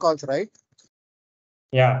protocols, right?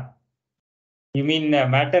 Yeah. You mean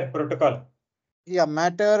Matter protocol? Yeah,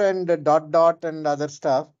 Matter and dot and other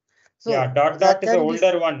stuff. Yeah, So dot that is the can be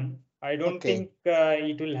older one. I don't okay. think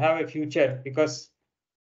it will have a future because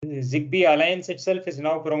Zigbee Alliance itself is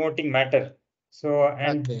now promoting Matter. So,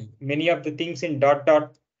 and Okay, many of the things in dot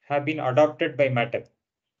have been adopted by Matter.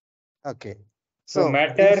 okay. So So in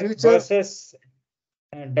Matter future, versus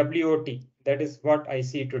WOT. That is what I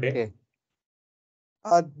see today. okay.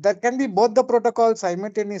 That can be both the protocols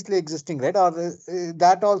simultaneously existing, right? Or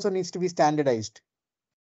that also needs to be standardized.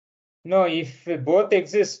 No, if both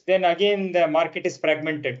exist, then again the market is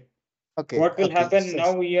fragmented. Okay, What will okay. happen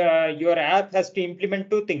now? Your app has to implement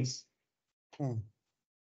two things. Hmm,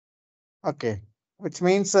 okay. Which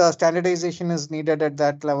means standardization is needed at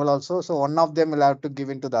that level also. So one of them will have to give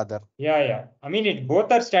into the other. Yeah, yeah. I mean,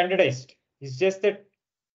 both are standardized. It's just that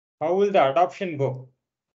how will the adoption go?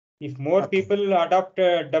 If more Okay, people adopt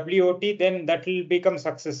WOT, then that will become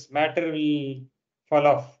success. Matter will fall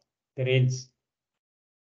off the rails.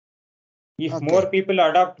 If more okay. people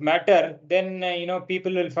adopt Matter, then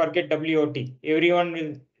people will forget WOT. Everyone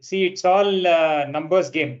will see it's all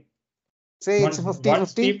numbers game. Say it's Once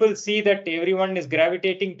 50-50. people see that everyone is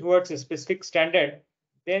gravitating towards a specific standard,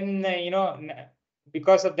 then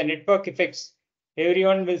because of the network effects,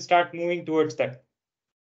 everyone will start moving towards that.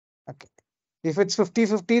 Okay. If it's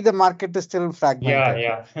 50-50, the market is still Yeah, fragmented.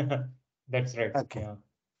 yeah, that's right. Okay, Yeah.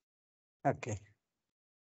 okay.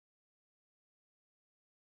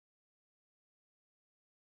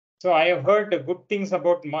 So I have heard good things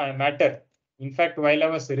about my Matter. In fact, while I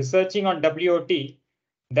was researching on WOT,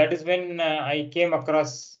 that is when I came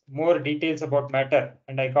across more details about Matter,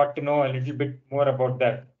 and I got to know a little bit more about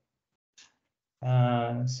that.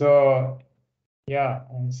 So yeah,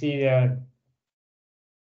 and see, I'll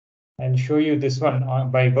show you this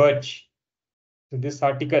one by Birch. So this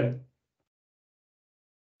article.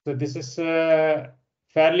 So this is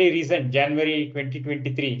fairly recent, January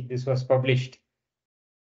 2023. This was published.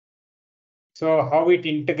 So how it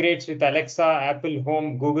integrates with Alexa, Apple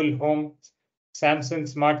Home, Google Home, Samsung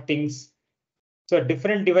Smart Things. So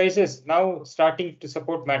different devices now starting to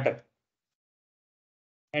support Matter.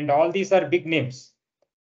 And all these are big names.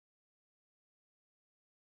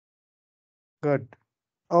 Good.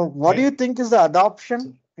 Oh, what do you Right? think is the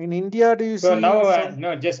adoption in India? Do you So see now, some?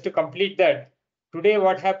 no, just to complete that, today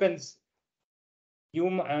what happens,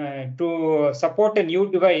 to support a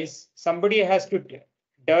new device, somebody has to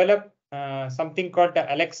develop something called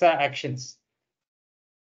the Alexa actions.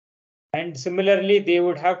 And similarly, they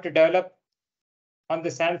would have to develop on the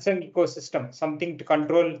Samsung ecosystem something to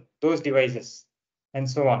control those devices and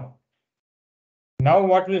so on. Now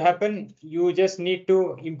what will happen? You just need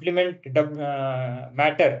to implement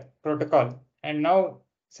Matter protocol, and now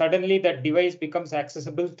suddenly that device becomes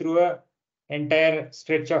accessible through a entire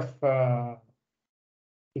stretch of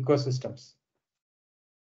ecosystems.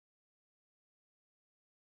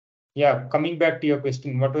 Yeah, coming back to your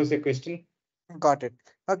question, what was the question? Got it.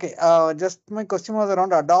 Okay. Just my question was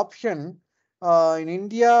around adoption. In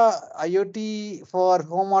India, IoT for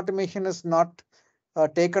home automation is not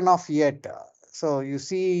taken off yet. So you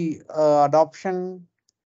see adoption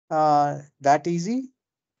that easy?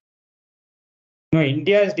 No,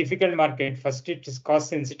 India is difficult market. First, it is cost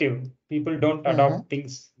sensitive. People don't Mm-hmm. adopt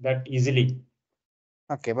things that easily.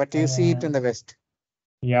 Okay, but you see it in the West.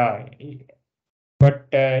 Yeah, but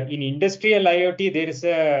in industrial IoT, there is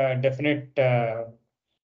a definite A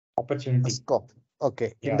opportunity. scope.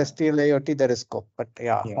 Okay. Yeah, Industrial IoT, there is scope, but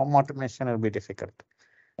yeah, yeah, home automation will be difficult.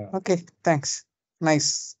 yeah. Okay, thanks.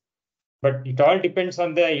 Nice. But it all depends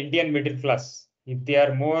on the Indian middle class. If they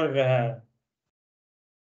are more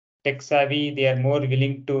tech savvy, they are more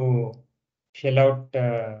willing to shell out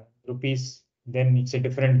rupees, then it's a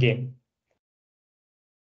different game.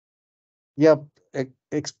 Yep.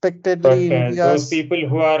 Expectedly, But those India's. people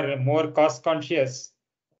who are more cost conscious,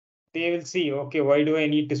 they will see, okay, why do I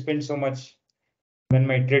need to spend so much when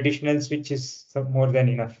my traditional switch is more than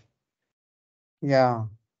enough? Yeah,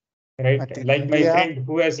 Right? but in Like my India, friend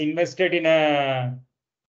who has invested in a,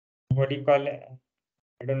 what do you call it?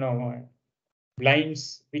 I don't know,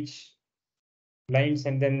 blinds, which blinds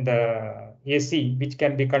and then the AC, which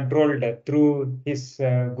can be controlled through his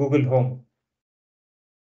Google Home.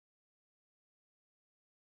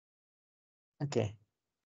 okay.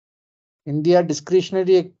 India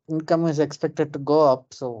discretionary income is expected to go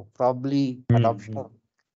up, so probably adoption. Mm-hmm.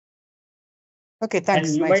 Okay, And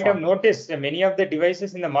thanks. you Nice might have one. noticed many of the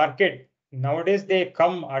devices in the market, nowadays they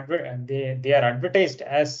come, they are advertised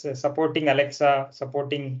as supporting Alexa,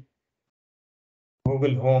 supporting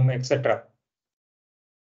Google Home, etc.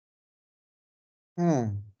 I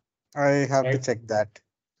have to Right? check that.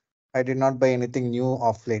 I did not buy anything new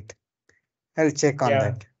of late. I'll check on Yeah.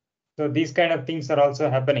 that. So these kind of things are also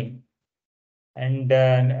happening. And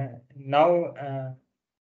now,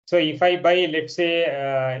 so if I buy, let's say,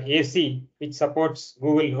 AC, which supports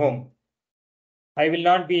Google Home, I will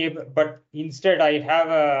not be able, but instead I have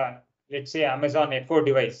a, let's say, Amazon Echo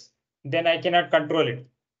device, then I cannot control it.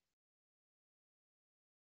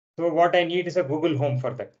 So what I need is a Google Home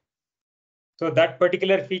for that. So that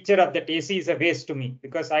particular feature of that AC is a waste to me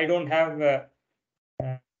because I don't have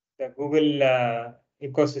the Google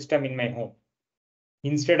ecosystem in my home.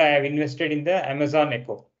 Instead, I have invested in the Amazon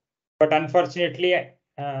Echo. But unfortunately,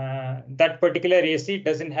 that particular AC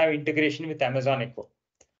doesn't have integration with Amazon Echo.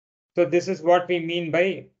 So this is what we mean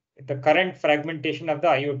by the current fragmentation of the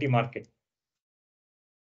IoT market.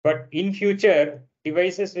 But in future,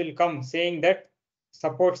 devices will come saying that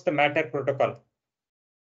supports the Matter protocol.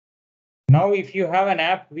 Now, if you have an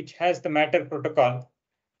app which has the Matter protocol,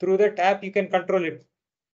 through that app, you can control it.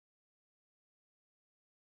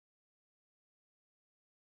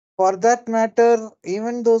 For that matter,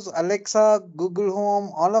 even those Alexa, Google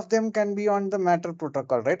Home, all of them can be on the Matter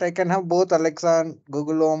protocol, right? I can have both Alexa and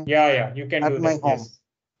Google Home Yeah, you can at do my that. home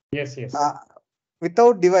Yes. uh,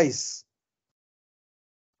 without device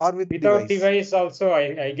or with Without device. device also,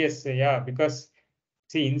 I guess, yeah, because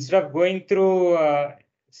see, instead of going through,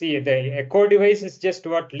 see, the Echo device is just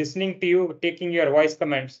what listening to you, taking your voice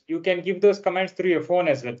commands. You can give those commands through your phone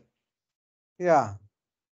as well. Yeah.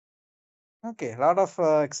 Okay, a lot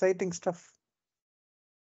of exciting stuff.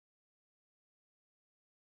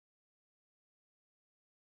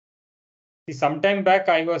 See, sometime back,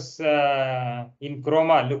 I was in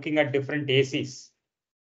Chroma looking at different ACs.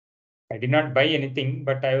 I did not buy anything,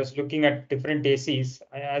 but I was looking at different ACs.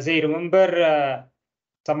 As I remember,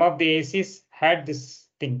 some of the ACs had this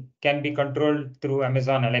thing, can be controlled through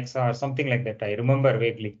Amazon Alexa or something like that. I remember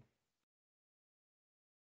vaguely.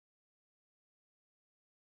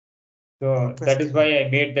 So that is Interesting. why I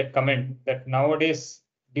made that comment that nowadays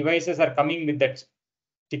devices are coming with that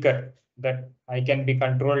sticker that I can be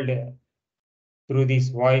controlled through these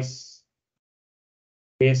voice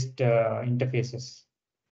based interfaces.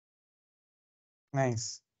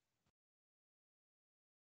 Nice.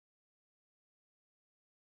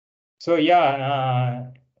 So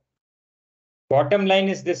yeah, bottom line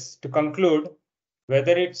is this to conclude,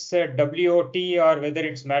 whether it's WOT or whether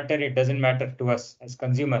it's Matter, it doesn't matter to us as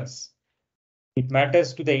consumers. It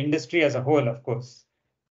matters to the industry as a whole, of course.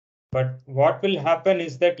 But what will happen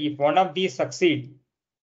is that if one of these succeed,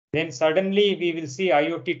 then suddenly we will see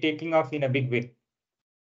IoT taking off in a big way.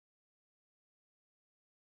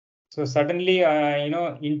 So suddenly,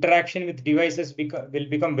 interaction with devices will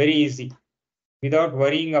become very easy without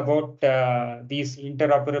worrying about these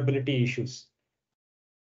interoperability issues.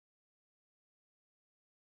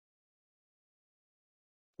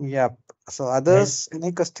 Yep. So Right. others,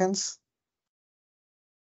 any questions?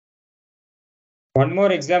 One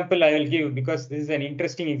more example I will give because this is an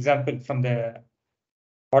interesting example from the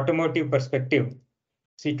automotive perspective.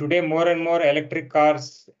 See, today more and more electric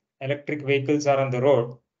cars, electric vehicles are on the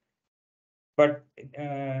road, but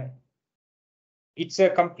it's a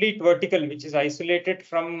complete vertical which is isolated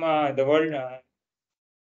from the world,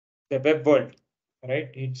 the web world, right?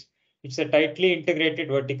 It's a tightly integrated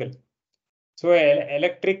vertical. So an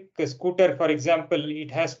electric scooter, for example,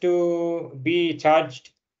 it has to be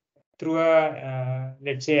charged through a,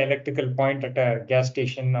 let's say, electrical point at a gas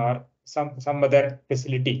station or some other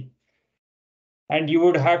facility. And you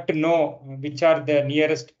would have to know which are the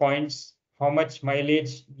nearest points, how much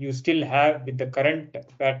mileage you still have with the current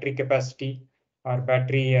battery capacity or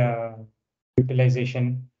battery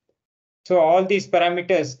utilization. So all these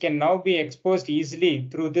parameters can now be exposed easily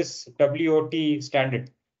through this WOT standard.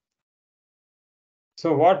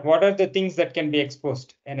 So what are the things that can be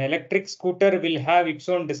exposed? An electric scooter will have its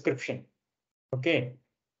own description. Okay.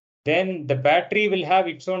 Then the battery will have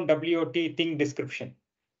its own WOT thing description.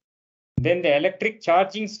 Then the electric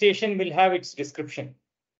charging station will have its description.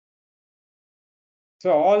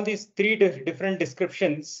 So all these three different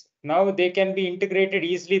descriptions, now they can be integrated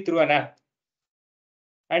easily through an app.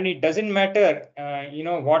 And it doesn't matter,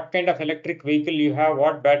 what kind of electric vehicle you have,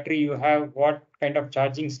 what battery you have, what kind of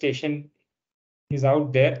charging station is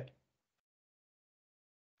out there.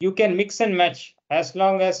 You can mix and match as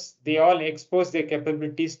long as they all expose their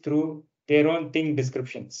capabilities through their own thing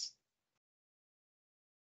descriptions.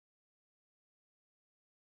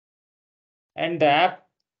 And the app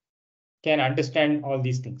can understand all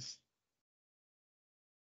these things.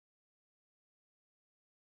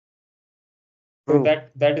 So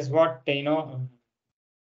that is what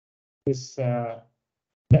this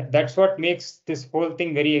that's what makes this whole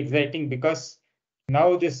thing very exciting, because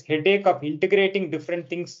now this headache of integrating different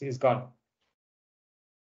things is gone,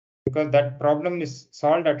 because that problem is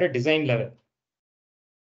solved at a design level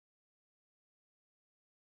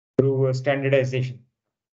through standardization.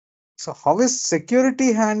 So how is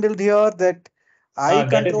security handled here, that I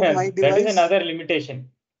control my that device? is another limitation.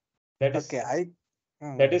 That is Okay,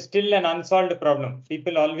 that is still an unsolved problem.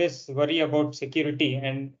 People always worry about security,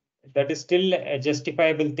 and that is still a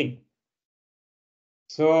justifiable thing.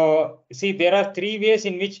 So see, there are three ways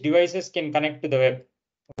in which devices can connect to the web.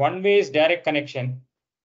 One way is direct connection.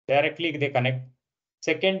 Directly they connect.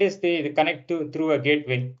 Second is they connect through a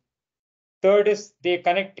gateway. Third is they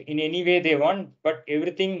connect in any way they want, but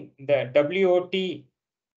everything, the WOT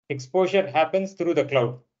exposure happens through the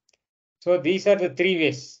cloud. So these are the three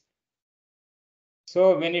ways.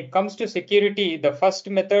 So when it comes to security, the first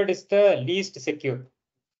method is the least secure,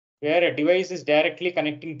 where a device is directly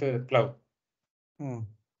connecting to the cloud.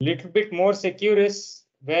 Little bit more secure is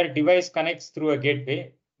where device connects through a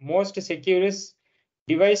gateway. Most secure is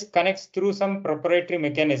device connects through some proprietary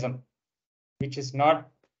mechanism, which is not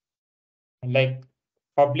like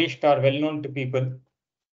published or well known to people.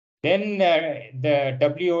 Then the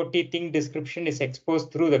WOT thing description is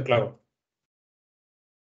exposed through the cloud.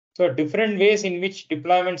 So different ways in which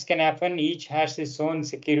deployments can happen, each has its own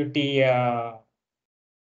security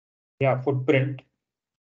footprint.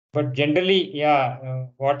 But generally,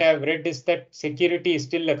 what I've read is that security is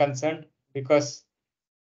still a concern, because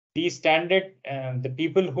these the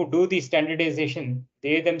people who do the standardization,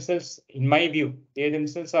 they themselves, in my view, they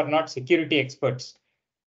themselves are not security experts.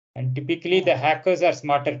 And typically the hackers are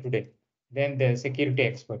smarter today than the security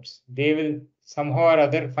experts. They will somehow or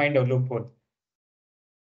other find a loophole.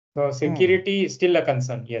 So security is still a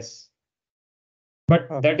concern, yes. But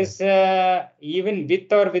that is even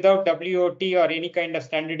with or without WOT or any kind of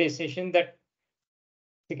standardization, that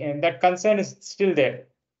concern is still there.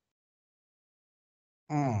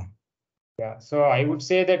 Yeah, so I would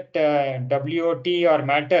say that WOT or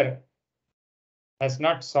Matter has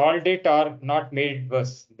not solved it or not made it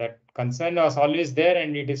worse. That concern was always there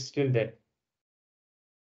and it is still there.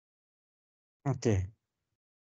 Okay.